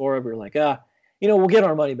fixes for it. We were like, you know, we'll get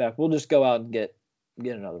our money back. We'll just go out and get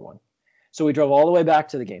another one. So we drove all the way back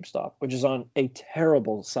to the GameStop, which is on a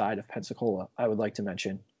terrible side of Pensacola, I would like to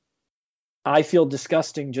mention. I feel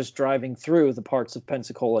disgusting just driving through the parts of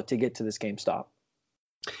Pensacola to get to this GameStop.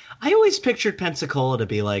 I always pictured Pensacola to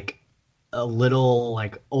be like a little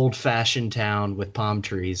like old-fashioned town with palm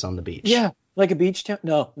trees on the beach. Yeah, like a beach town.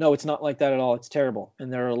 No, it's not like that at all. It's terrible.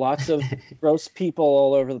 And there are lots of gross people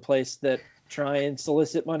all over the place that try and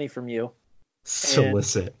solicit money from you.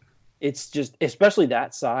 Solicit. And it's just, especially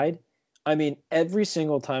that side. I mean, every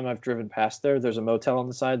single time I've driven past there's a motel on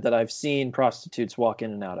the side that I've seen prostitutes walk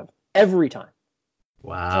in and out of. Every time.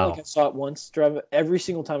 Wow. It's not like I saw it once. Every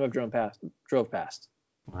single time I've drove past.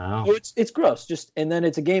 Wow. So it's gross. And then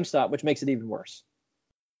it's a GameStop, which makes it even worse.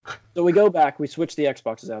 So we go back. We switch the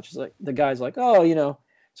Xboxes out. The guy's like, oh, you know,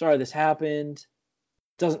 sorry, this happened.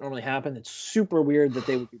 Doesn't normally happen. It's super weird that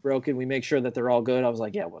they would be broken. We make sure that they're all good. I was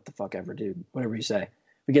like, yeah, what the fuck ever, dude. Whatever you say.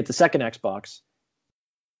 We get the second Xbox.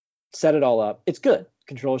 Set it all up. It's good.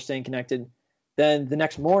 Controller's staying connected. Then the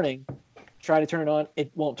next morning, try to turn it on.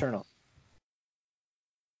 It won't turn on.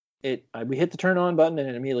 We hit the turn on button and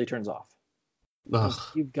it immediately turns off. Ugh.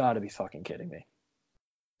 You've got to be fucking kidding me.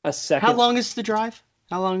 A second. How long is the drive?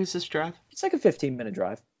 How long is this drive? It's like a 15-minute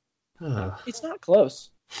drive. Ugh. It's not close.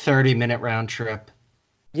 30-minute round trip.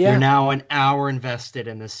 Yeah. You're now an hour invested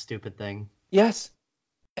in this stupid thing. Yes.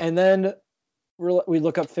 And then we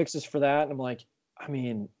look up fixes for that, and I'm like, I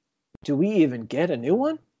mean, do we even get a new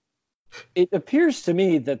one? It appears to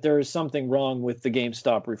me that there is something wrong with the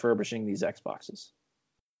GameStop refurbishing these Xboxes.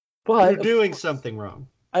 But you're doing something wrong.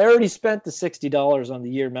 I already spent the $60 on the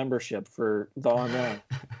year membership for the online.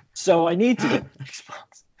 So I need to get an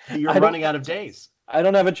Xbox. You're running out of days. I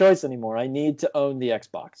don't have a choice anymore. I need to own the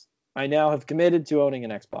Xbox. I now have committed to owning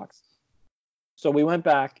an Xbox. So we went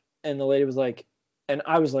back, and the lady was like, and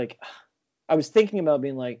I was like, I was thinking about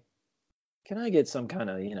being like, can I get some kind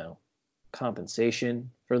of, you know,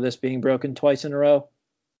 compensation for this being broken twice in a row?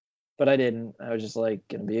 But I didn't. I was just like,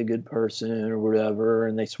 gonna be a good person or whatever.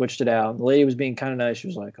 And they switched it out. The lady was being kind of nice. She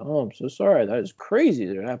was like, oh, I'm so sorry. That is crazy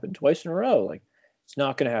that it happened twice in a row. Like, it's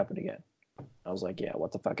not gonna happen again. I was like, yeah,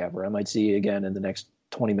 what the fuck ever. I might see you again in the next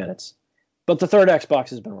 20 minutes. But the third Xbox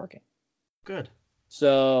has been working. Good.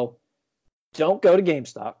 So don't go to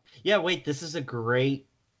GameStop. Yeah, wait, this is a great.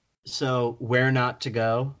 So Where Not to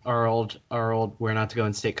Go, our old Where Not to Go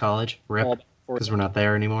in State College, RIP, because we're not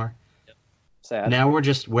there anymore. Yep. Sad. Now we're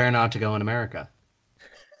just Where Not to Go in America.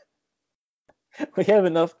 We have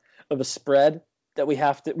enough of a spread that we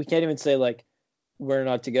can't even say like Where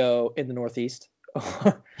Not to Go in the Northeast.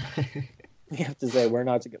 We have to say Where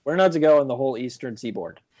Not to Go in the whole Eastern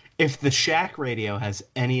Seaboard. If the Shack Radio has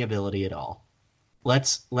any ability at all,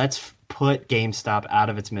 let's put GameStop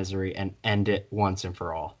out of its misery and end it once and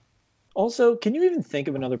for all. Also, can you even think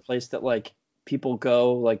of another place that like people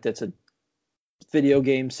go like that's a video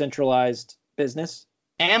game centralized business?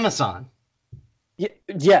 Amazon.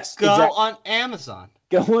 Yes. Go exactly. on Amazon.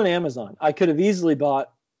 Go on Amazon. I could have easily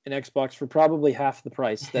bought an Xbox for probably half the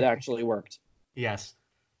price that actually worked. Yes.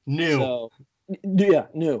 New. So, yeah,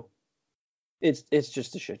 new. It's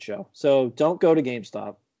just a shit show. So don't go to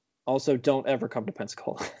GameStop. Also, don't ever come to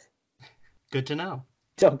Pensacola. Good to know.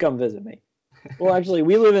 Don't come visit me. Well, actually,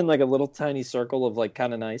 we live in like a little tiny circle of like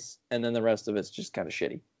kind of nice, and then the rest of it's just kind of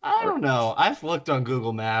shitty. I don't know. I've looked on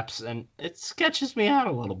Google Maps, and it sketches me out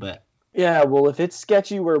a little bit. Yeah, well, if it's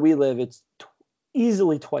sketchy where we live, it's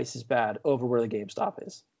easily twice as bad over where the GameStop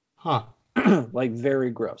is. Huh. Like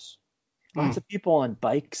very gross. Hmm. Lots of people on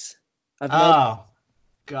bikes. I've noticed, Oh,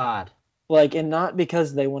 God. like, and not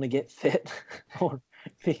because they want to get fit, or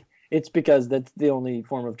it's because that's the only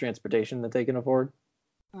form of transportation that they can afford,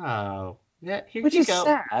 Oh. Yeah, here which you is go.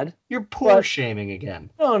 sad. You're poor But shaming again.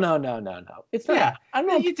 no. It's not. Yeah. I'm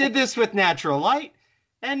not. You did this with natural light,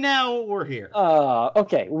 and now we're here.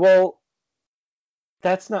 Okay. Well,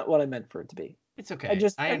 that's not what I meant for it to be. It's I okay.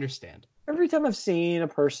 just I understand. every time I've seen a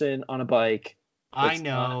person on a bike, I it's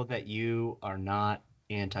not. know that you are not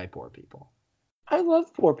anti-poor people. I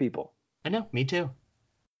love poor people. I know. Me too.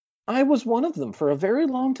 I was one of them for a very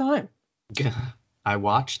long time. I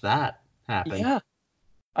watched that happen. Yeah.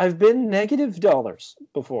 I've been negative dollars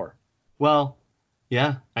before. Well,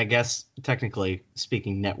 yeah, I guess technically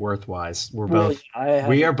speaking, net worth wise, Well,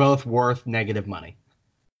 we are both worth negative money.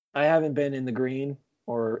 I haven't been in the green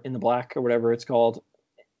or in the black or whatever it's called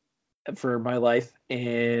for my life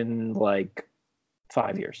in like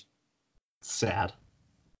 5 years. Sad.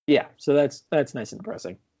 Yeah, so that's nice and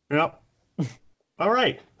depressing. Yep. All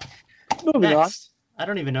right. Moving Next. I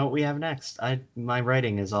don't even know what we have next. My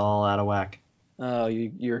writing is all out of whack. on. Oh,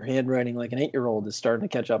 your handwriting like an 8-year-old is starting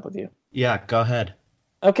to catch up with you. Yeah, go ahead.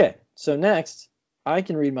 Okay, so next I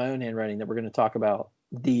can read my own handwriting that we're going to talk about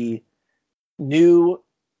the new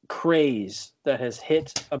craze that has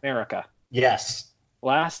hit America. Yes.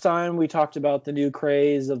 Last time we talked about the new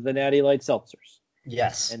craze of the Natty Light seltzers.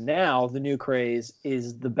 Yes. And now the new craze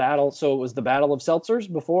is the battle. So it was the battle of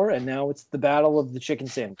seltzers before, and now it's the battle of the chicken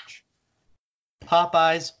sandwich.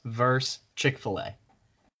 Popeyes versus Chick-fil-A.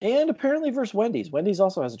 And apparently versus Wendy's. Wendy's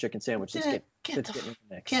also has a chicken sandwich that's getting in the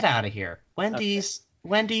mix. Get out of here. Wendy's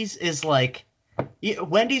is like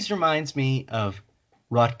Wendy's reminds me of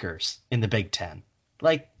Rutgers in the Big Ten.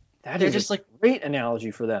 Like They're just like great analogy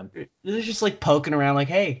for them. They're just like poking around like,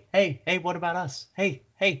 hey, what about us? Hey.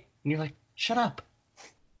 And you're like, shut up.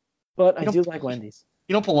 But I do like Wendy's.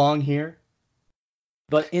 You don't belong here.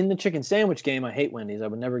 But in the chicken sandwich game, I hate Wendy's. I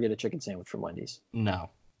would never get a chicken sandwich from Wendy's. No.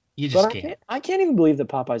 You just But can't. I can't even believe that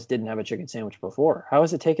Popeyes didn't have a chicken sandwich before. How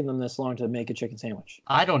has it taken them this long to make a chicken sandwich?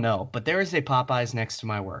 I don't know, but there is a Popeyes next to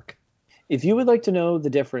my work. If you would like to know the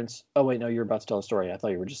difference... Oh, wait, no, you're about to tell a story. I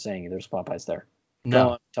thought you were just saying there's Popeyes there. No. Go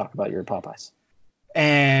on, talk about your Popeyes.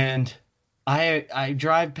 And I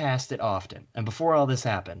drive past it often. And before all this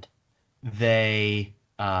happened, no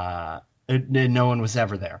one was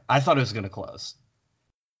ever there. I thought it was going to close.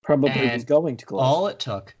 Probably was going to close. All it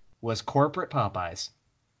took was corporate Popeyes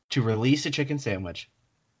to release a chicken sandwich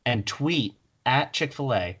and tweet at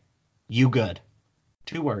Chick-fil-A, you good.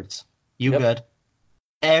 2 words. You good.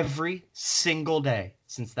 Every single day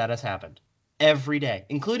since that has happened. Every day,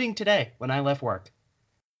 including today when I left work,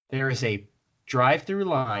 there is a drive-through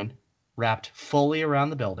line wrapped fully around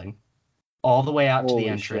the building, all the way out to the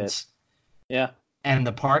entrance. Shit. Yeah. And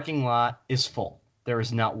the parking lot is full. There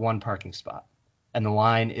is not one parking spot. And the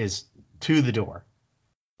line is to the door.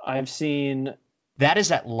 I've seen... That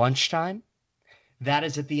is at lunchtime. That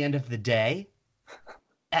is at the end of the day.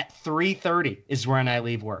 At 3:30 is when I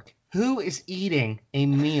leave work. Who is eating a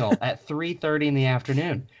meal at 3:30 in the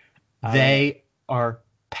afternoon? They are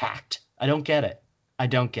packed. I don't get it. I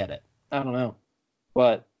don't know.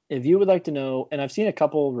 But if you would like to know, and I've seen a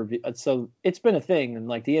couple reviews, so it's been a thing, and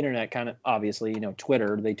like the internet kind of, obviously,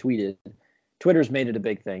 Twitter, they tweeted. Twitter's made it a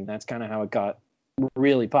big thing. That's kind of how it got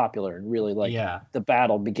really popular and really the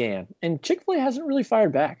battle began. And Chick-fil-A hasn't really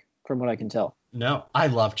fired back from what I can tell. No, I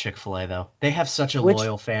love Chick-fil-A though. They have such a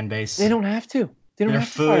loyal fan base. They don't have to. Their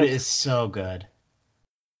food is so good.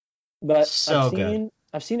 But good.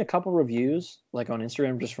 I've seen a couple reviews like on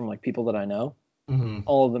Instagram just from like people that I know. Mm-hmm.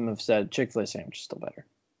 All of them have said Chick-fil-A sandwich is still better.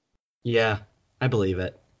 Yeah, I believe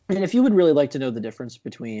it. And if you would really like to know the difference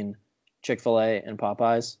between Chick-fil-A and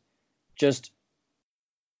Popeyes, just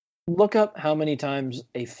look up how many times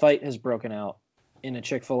a fight has broken out in a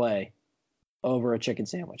Chick-fil-A over a chicken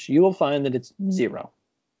sandwich. You will find that it's 0.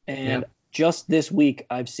 And just this week,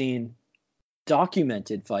 I've seen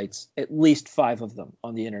documented fights, at least 5 of them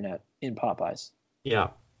on the internet in Popeyes. Yeah.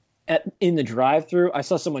 In the drive-thru, I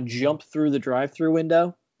saw someone jump through the drive-thru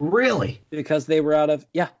window. Really? Because they were out of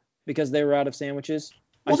sandwiches.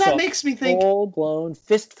 Well, that makes me think full-blown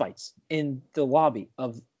fist fights in the lobby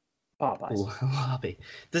of Popeyes. Lobby.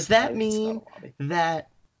 Does that mean that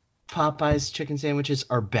Popeyes chicken sandwiches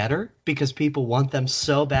are better because people want them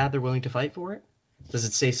so bad they're willing to fight for it? Does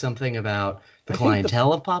it say something about the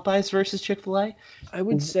clientele of Popeyes versus Chick-fil-A? I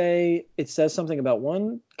would say it says something about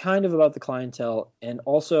about the clientele and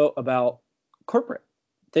also about corporate.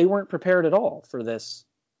 They weren't prepared at all for this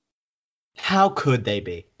How could they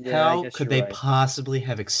be? Yeah, I How guess could you're they right. possibly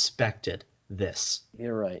have expected this?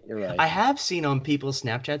 You're right. You're right. I have seen on people's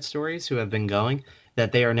Snapchat stories who have been going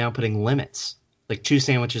that they are now putting limits, like 2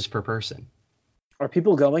 sandwiches per person. Are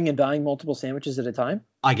people going and buying multiple sandwiches at a time?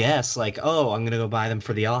 I guess, like, oh, I'm gonna go buy them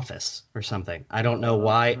for the office or something. I don't know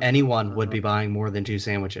why anyone would be buying more than 2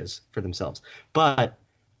 sandwiches for themselves, but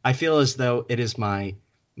I feel as though it is my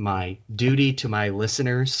duty to my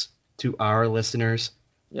listeners, to our listeners.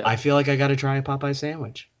 Yeah. I feel like I got to try a Popeye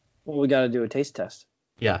sandwich. Well, we got to do a taste test.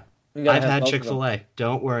 Yeah, We gotta I've have had both of them. Chick-fil-A.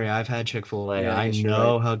 Don't worry, I've had Chick-fil-A. Yeah, I I guess you're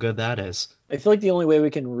know right. how good that is. I feel like the only way we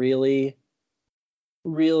can really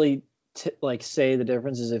like say the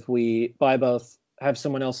difference is if we buy both, have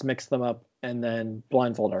someone else mix them up, and then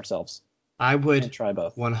blindfold ourselves I and would try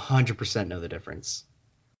both. 100% know the difference.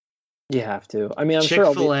 You have to. I mean, I'm sure.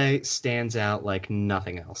 Chick-fil-A stands out like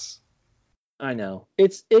nothing else. I know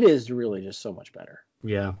it is really just so much better.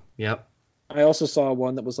 Yeah. Yep. I also saw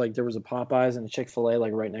one that was like there was a Popeyes and a Chick-fil-A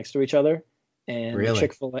like right next to each other, and Really?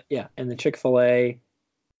 the Chick-fil-A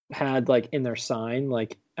had like in their sign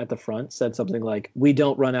like at the front said something like "We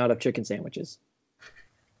don't run out of chicken sandwiches."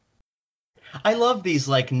 I love these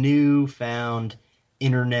like newfound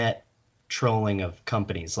internet trolling of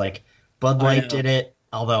companies. Like Bud I Light know. did it,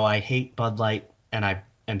 although I hate Bud Light and I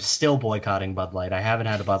am still boycotting Bud Light. I haven't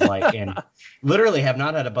had a Bud Light in literally have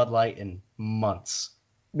not had a Bud Light in months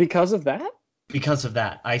Because of that? because of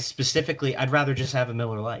that. I'd rather just have a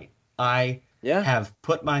Miller Lite. I Yeah. have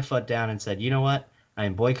put my foot down and said, you know what? I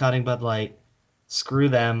am boycotting Bud Light. Screw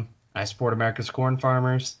them. I support America's corn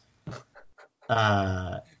farmers.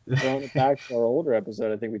 Throwing it back to our older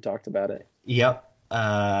episode, I think we talked about it. Yep.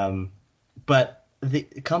 But the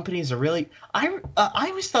companies are really. I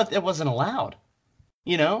always thought that wasn't allowed.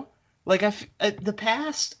 You know, like the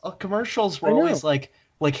past commercials were I know. always like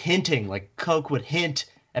hinting, like Coke would hint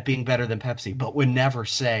at being better than Pepsi, but would never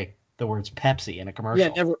say the words Pepsi in a commercial.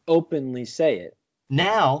 Yeah, never openly say it.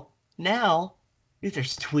 Now,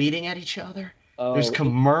 there's tweeting at each other. Oh, There's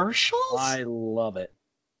commercials. I love it.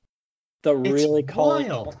 The It's really calling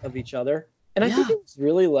wild. out of each other. And I think Yeah. it was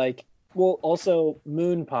really like, well, also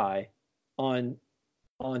Moon Pie on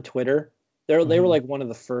Twitter. They were Mhm. like one of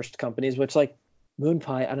the first companies, which like Moon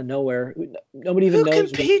Pie out of nowhere, nobody even Who knows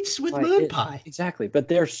what competes with Pie Moon is. Pie? Exactly, but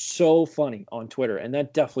they're so funny on Twitter, and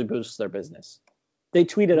that definitely boosts their business. They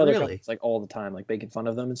tweet at other Really? companies like all the time, like making fun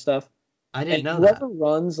of them and stuff. I didn't And know whoever that.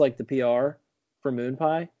 runs like the PR for Moon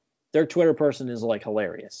Pie, their Twitter person is like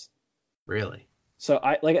hilarious. Really? So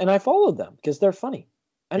I followed them because they're funny.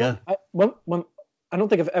 I don't, I don't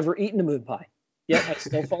think I've ever eaten a Moon Pie, yet I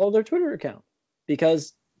still follow their Twitter account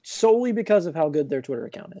solely because of how good their Twitter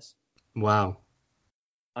account is. Wow.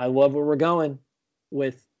 I love where we're going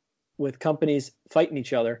with companies fighting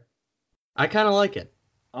each other. I kind of like it.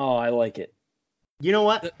 Oh, I like it. You know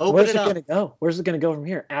what? Open Where's it it up. gonna go? Where's it gonna go from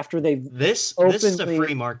here? After they've This is a openly-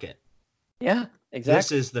 free market. yeah, exactly.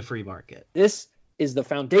 This is the free market. This is the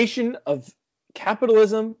foundation of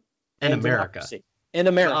capitalism And America. democracy. In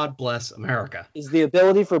America God bless America. is the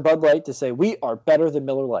ability for Bud Light to say we are better than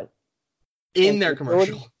Miller Lite, In And their the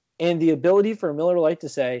ability- commercial. and the ability for Miller Lite to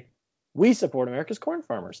say we support America's corn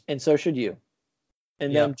farmers, and so should you,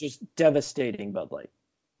 and them Yep. just devastating Bud Light.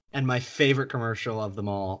 And my favorite commercial of them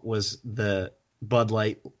all was the Bud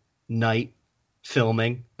Light Knight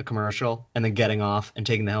filming a commercial and then getting off and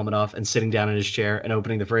taking the helmet off and sitting down in his chair and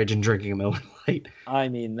opening the fridge and drinking a Miller Lite. I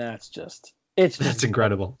mean, that's That's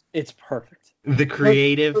incredible. It's perfect. The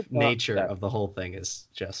creative Let's talk nature about- of the whole thing is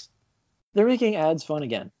just They're making ads fun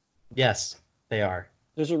again. yes, they are.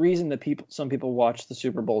 There's a reason that some people watch the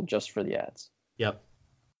Super Bowl just for the ads. Yep.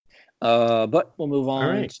 But we'll move on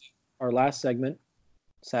All right. to our last segment.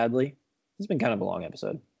 Sadly, it's been kind of a long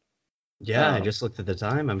episode. Yeah, I Um, just looked at the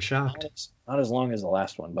time. I'm shocked. Not as long as the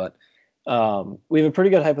last one, but we have a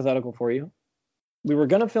pretty good hypothetical for you. We were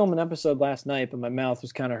gonna film an episode last night, but my mouth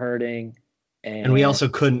was kind of hurting, And we also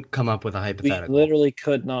couldn't come up with a we hypothetical. literally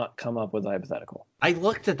could not come up with a hypothetical. I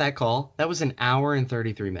looked at that call. That was an hour and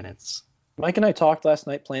 33 minutes. Mike and I talked last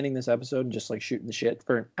night planning this episode and just like shooting the shit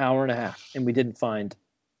for an hour and a half, and we didn't find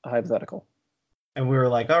a hypothetical. And we were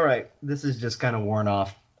like, all right, this is just kind of worn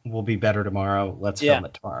off. We'll be better tomorrow. Let's film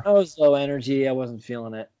it tomorrow. I was low energy. I wasn't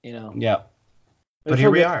feeling it, Yeah. But But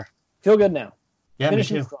here we are. Feel good now. Yeah,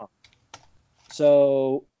 Finishing me too. strong.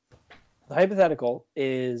 So the hypothetical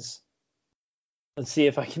is, let's see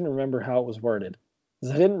if I can remember how it was worded. 'Cause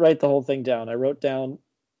I didn't write the whole thing down. I wrote down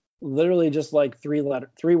literally just like three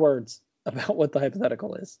words about what the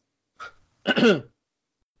hypothetical is.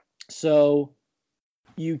 So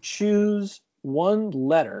you choose one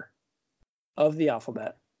letter of the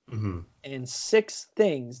alphabet Mhm. and 6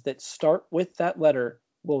 things that start with that letter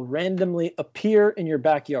will randomly appear in your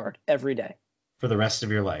backyard every day For the rest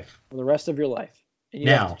of your life. for the rest of your life. And you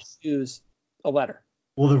Now, have to choose a letter.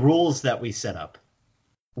 well, the rules that we set up,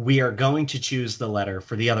 we are going to choose the letter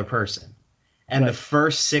for the other person. And the Right.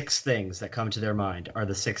 first 6 things that come to their mind are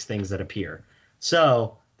the 6 things that appear.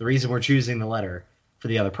 So the reason we're choosing the letter for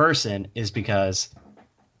the other person is because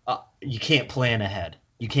you can't plan ahead.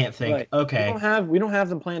 You can't think, Right. okay, We don't have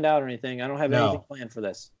them planned out or anything. I don't have No. anything planned for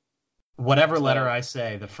this. whatever So- letter I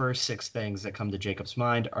say, the first 6 things that come to Jacob's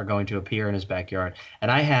mind are going to appear in his backyard.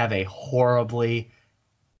 And I have a horribly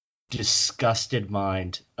disgusted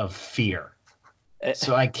mind of fear.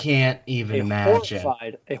 So I can't even imagine.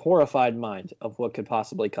 A horrified mind of what could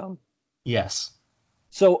possibly come. Yes.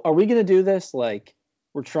 So are we going to do this like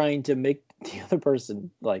we're trying to make the other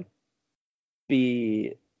person like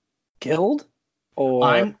be killed? Or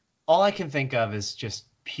All I can think of is just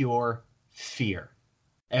pure fear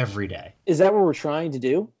every day. is that what we're trying to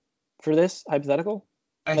do for this hypothetical?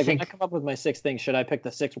 I Like think when I come up with my 6 things, should I pick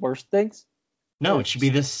the 6 worst things? no, it should be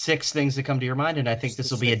the 6 things that come to your mind, and I think this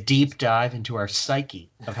will be a deep dive into our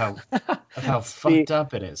psyche of how fucked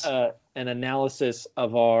up it is. An analysis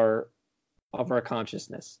of our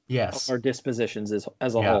consciousness, Yes. of our dispositions as a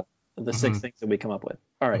Yeah. whole, of the 6 Mhm. things that we come up with.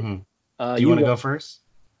 All right. Mhm. Do you want to go first?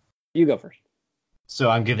 You go first. So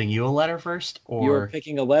I'm giving you a letter first, You're or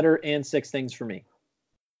picking a letter and 6 things for me.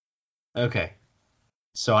 okay.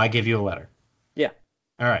 So I give you a letter. Yeah.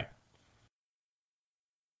 All right.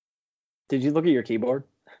 Did you look at your keyboard?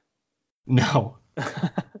 No,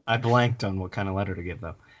 I blanked on what kind of letter to give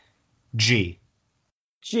though. G.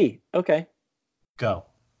 G. Okay. Go.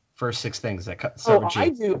 First 6 things that start with G. I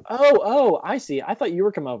do. Oh, I see. I thought you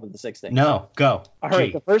were coming up with the 6 things. No, go. All right.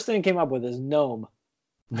 G. The first thing I came up with is gnome.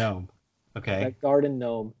 Gnome. Okay. That garden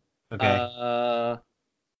gnome. Okay.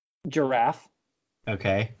 Giraffe.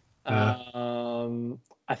 Okay.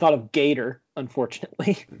 I thought of gator,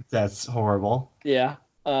 unfortunately. That's horrible. Yeah.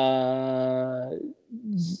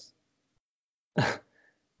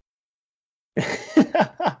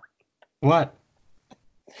 What?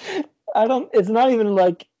 I don't. It's not even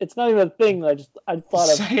a thing. I thought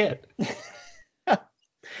of. Say it.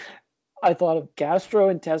 I thought of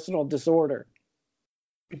gastrointestinal disorder.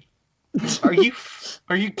 Are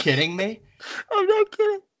you kidding me? I'm not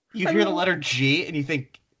kidding. You I hear the know. letter G and you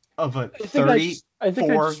think of a I think I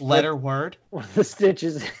 34 just letter word? one of the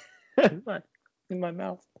stitches in my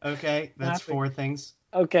mouth. Okay, that's Laughing. 4 things.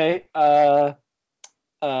 Okay. I'm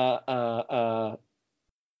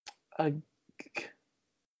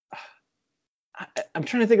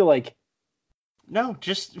trying to think of like. No,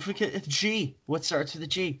 just if we could, it's G. What starts with a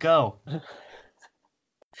G? Go.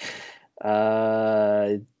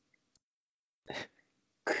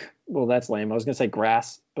 Well, that's lame. I was gonna say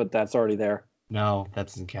grass, but that's already there. No, that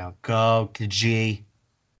doesn't count. Go to G.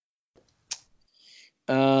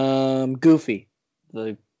 Goofy,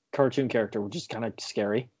 the cartoon character, which is kind of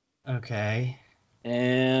scary. Okay.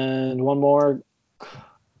 And one more.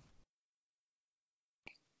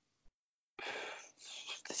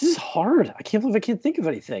 This is hard. I can't believe I can't think of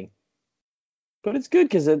anything. But it's good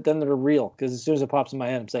because then they're real. Because as soon as it pops in my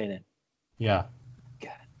head, I'm saying it. Yeah.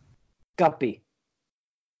 Guppy.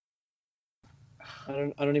 I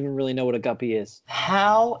don't even really know what a guppy is.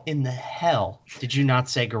 How in the hell did you not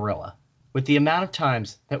say gorilla? With the amount of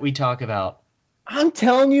times that we talk about I'm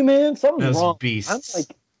telling you, man, something's those wrong. beasts. I'm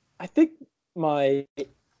like, I think my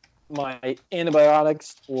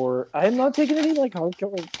antibiotics, or I'm not taking any like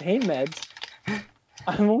hardcore pain meds.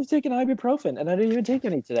 I'm only taking ibuprofen, and I didn't even take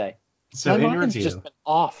any today. So my in mind's review, just been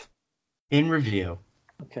off.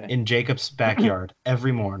 Okay. In Jacob's backyard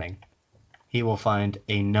every morning, he will find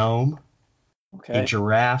a gnome, a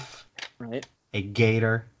giraffe, right, a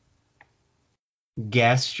gator,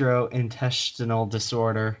 gastrointestinal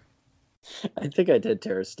disorder, I think I did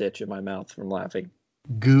tear a stitch in my mouth from laughing.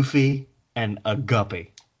 Goofy, and a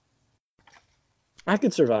guppy. I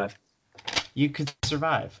could survive. You could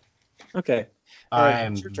survive. Okay. I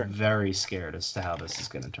am very scared as to how this is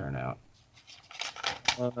going to turn out.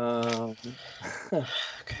 Okay.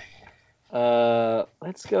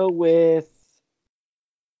 Let's go with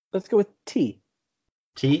T.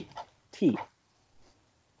 T? T.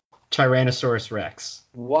 Tyrannosaurus Rex.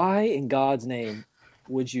 Why in God's name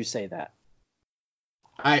would you say that?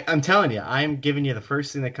 I'm telling you, I'm giving you the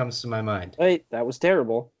first thing that comes to my mind. Wait, that was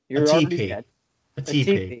terrible. You're a already TP. dead. A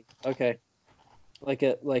TP. Okay. Like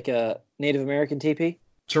a Native American TP?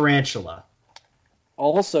 Tarantula.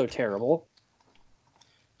 Also terrible.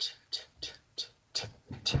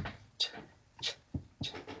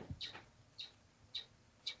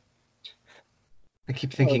 I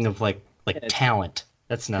keep thinking of like yeah, it's- talent.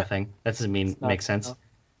 That's nothing. That doesn't mean it's not- make sense. no.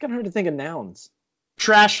 Kind of hard to think of nouns.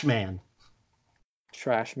 Trash man.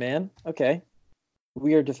 Trash man. Okay.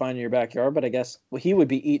 Weird to find in your backyard, but I guess he would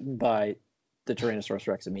be eaten by the Tyrannosaurus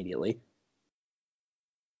Rex immediately.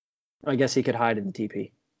 I guess he could hide in the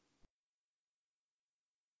teepee.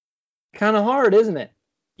 Kind of hard, isn't it?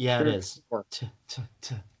 Yeah, it is.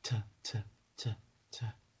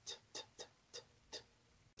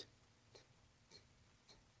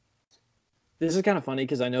 This is kind of funny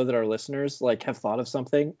because I know that our listeners like have thought of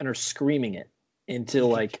something and are screaming it into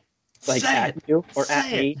like Say at it. you or Say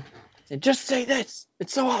at it. me. And just say this.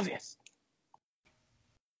 It's so obvious.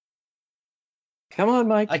 Come on,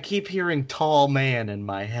 Mike. I keep hearing tall man in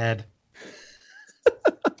my head.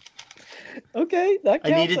 Okay, that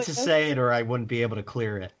counts. I needed to say it or I wouldn't be able to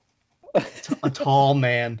clear it. A tall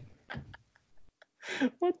man.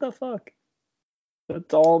 What the fuck? A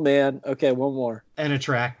tall man. Okay, one more. And a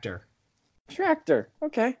tractor. Tractor.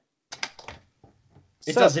 Okay.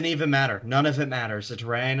 It So- doesn't even matter. None of it matters. A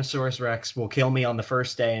Tyrannosaurus Rex will kill me on the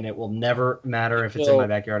first day, and it will never matter if it's in my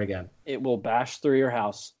backyard again. It will bash through your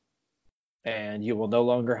house, and you will no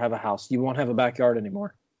longer have a house. You won't have a backyard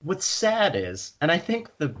anymore. What's sad is, and I think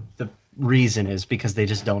the reason is because they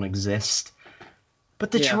just don't exist,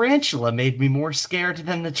 but the Yeah. tarantula made me more scared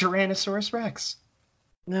than the Tyrannosaurus Rex.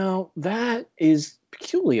 Now, that is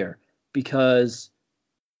peculiar because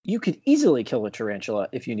you could easily kill a tarantula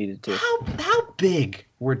if you needed to. How big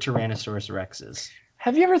were Tyrannosaurus Rexes?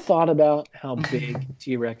 Have you ever thought about how big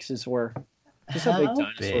T-Rexes were? Just how big How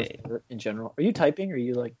dinosaurs big? were in general. Are you typing or are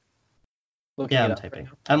you like looking Yeah, it I'm up typing.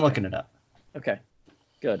 right I'm looking it up. now? Okay,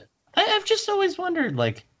 good. I've just always wondered,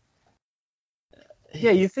 like,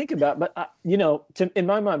 Yeah, you think about, but in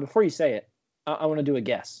my mind, before you say it, I want to do a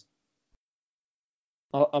guess.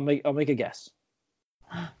 I'll make a guess.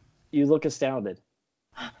 You look astounded.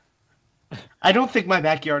 I don't think my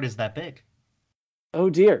backyard is that big. Oh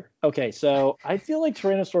dear. Okay, so I feel like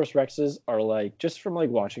Tyrannosaurus Rexes are like, just from like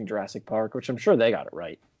watching Jurassic Park, which I'm sure they got it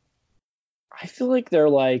right. I feel like they're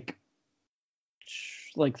like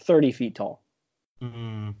 30 feet tall.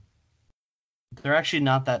 Mm. They're actually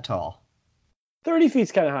not that tall. 30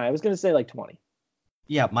 feet's kind of high. I was gonna say like 20.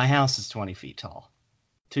 Yeah, my house is 20 feet tall.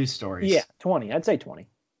 2 stories. Yeah, 20. I'd say 20.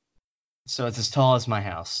 So it's as tall as my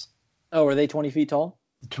house. Oh, are they 20 feet tall?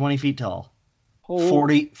 20 feet tall.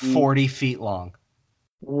 Holy- 40 feet long.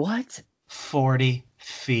 What? 40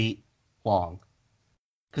 feet long.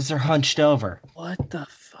 Because they're hunched over. What the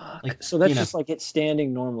fuck? Like, So that's you know- just like it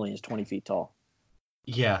standing normally is 20 feet tall.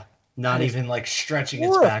 Yeah. Not That is even like stretching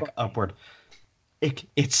its back horrifying. upward.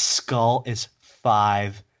 Its skull is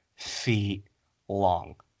 5 feet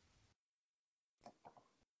long.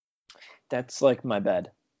 That's like my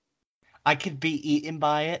bed. I could be eaten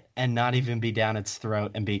by it and not even be down its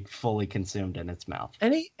throat and be fully consumed in its mouth.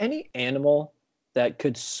 Any animal that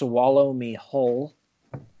could swallow me whole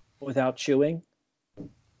without chewing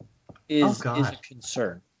is a God.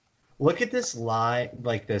 concern. Look at this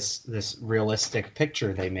this realistic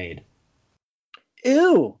picture they made.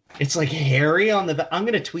 Ew. It's like hairy on the back. I'm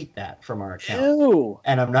going to tweet that from our account. Ew.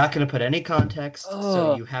 And I'm not going to put any context,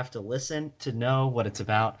 so Ugh. you have to listen to know what it's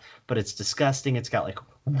about. But it's disgusting. It's got like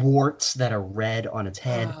warts that are red on its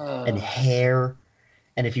head and hair.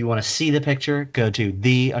 And if you want to see the picture, go to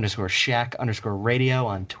the_Shack_radio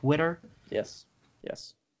on Twitter. Yes.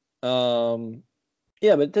 Yes.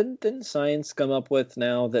 Yeah, but didn't science come up with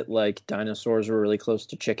now that like dinosaurs were really close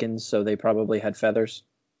to chickens, so they probably had feathers?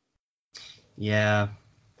 Yeah,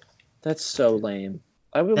 That's so lame.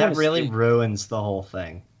 I would that wanna really see- ruins the whole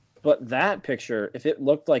thing. But that picture, if it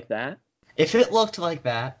looked like that, If it looked like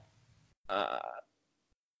that,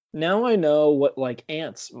 now I know what like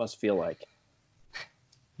ants must feel like.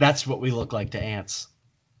 that's what we look like to ants.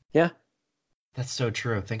 Yeah. That's so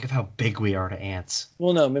true. Think of how big we are to ants.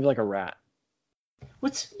 Well, no, maybe like a rat.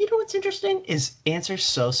 What's interesting is ants are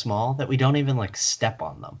so small that we don't even like step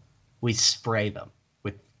on them. We spray them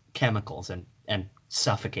with chemicals and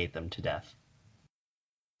suffocate them to death.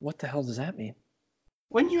 What the hell does that mean?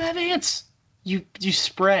 When you have ants, you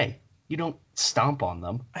spray. You don't stomp on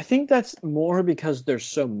them. I think that's more because there's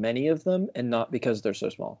so many of them and not because they're so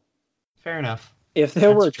small. Fair enough. If there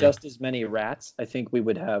That's were true. just as many rats, I think we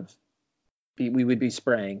would be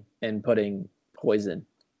spraying and putting poison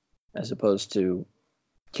as opposed to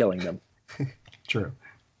killing them. True.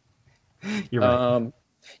 You're right.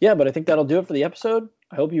 Yeah, but I think that'll do it for the episode.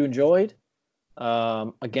 I hope you enjoyed.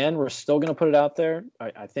 Again, we're still going to put it out there.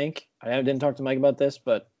 I think I didn't talk to Mike about this,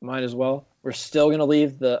 but might as well. We're still going to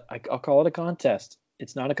leave I'll call it a contest.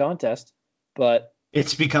 It's not a contest, but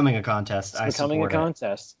It's becoming a contest. it's becoming a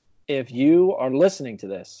contest. if you are listening to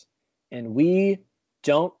this and we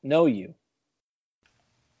don't know you,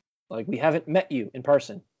 like we haven't met you in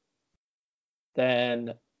person,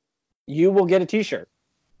 then you will get a t-shirt.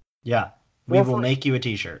 Yeah. We will make you a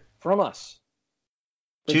t-shirt. From us.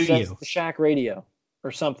 To you. The Shack Radio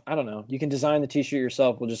or something. I don't know. You can design the t-shirt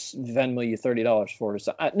yourself. We'll just Venmo you $30 for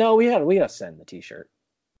it. No, we gotta send the t-shirt.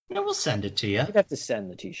 No, we'll send it to you. We'd have to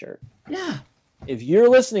send the t-shirt. Yeah. If you're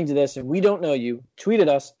listening to this and we don't know you, tweet at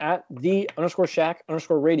us at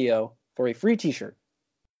 _Shack_radio for a free t-shirt.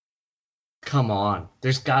 Come on.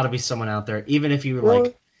 There's got to be someone out there. Even if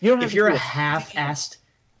if you're a half-assed...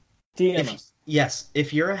 DM us. Yes,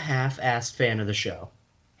 if you're a half-assed fan of the show,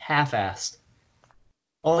 half-assed,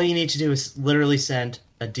 all you need to do is literally send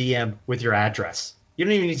a DM with your address. You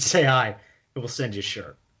don't even need to say hi. It will send you a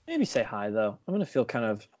shirt. Maybe say hi, though. I'm going to feel kind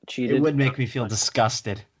of cheated. It would make me feel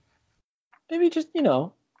disgusted. Maybe just,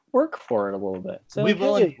 work for it a little bit. So,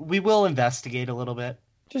 we will investigate a little bit.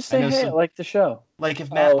 Just say, hey, I like the show. Like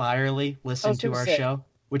if Matt Byerly listened to our show,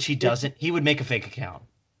 which he doesn't, he would make a fake account.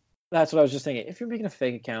 That's what I was just thinking. If you're making a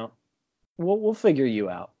fake account, we'll figure you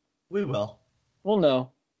out. We will. We'll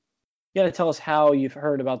know. You got to tell us how you've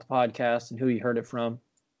heard about the podcast and who you heard it from.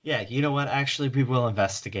 Yeah, you know what? Actually, we will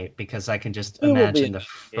investigate because I can just imagine the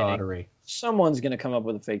fraudery. Someone's going to come up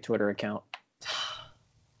with a fake Twitter account.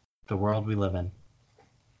 The world we live in.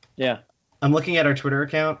 Yeah. I'm looking at our Twitter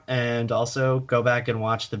account and also go back and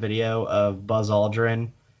watch the video of Buzz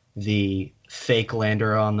Aldrin, the fake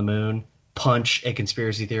lander on the moon, punch a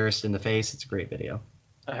conspiracy theorist in the face. It's a great video.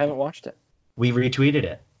 I haven't watched it. We retweeted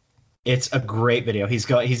it. It's a great video. He's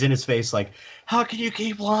in his face like, how can you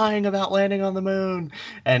keep lying about landing on the moon?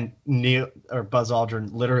 And Buzz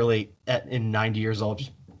Aldrin literally in 90 years old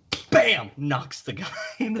just bam knocks the guy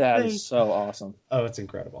in the face. That is so awesome. Oh, it's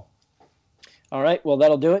incredible. All right, well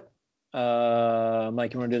that'll do it.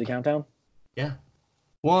 Mike, you want to do the countdown? Yeah.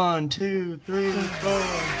 1, 2, 3,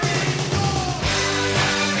 4.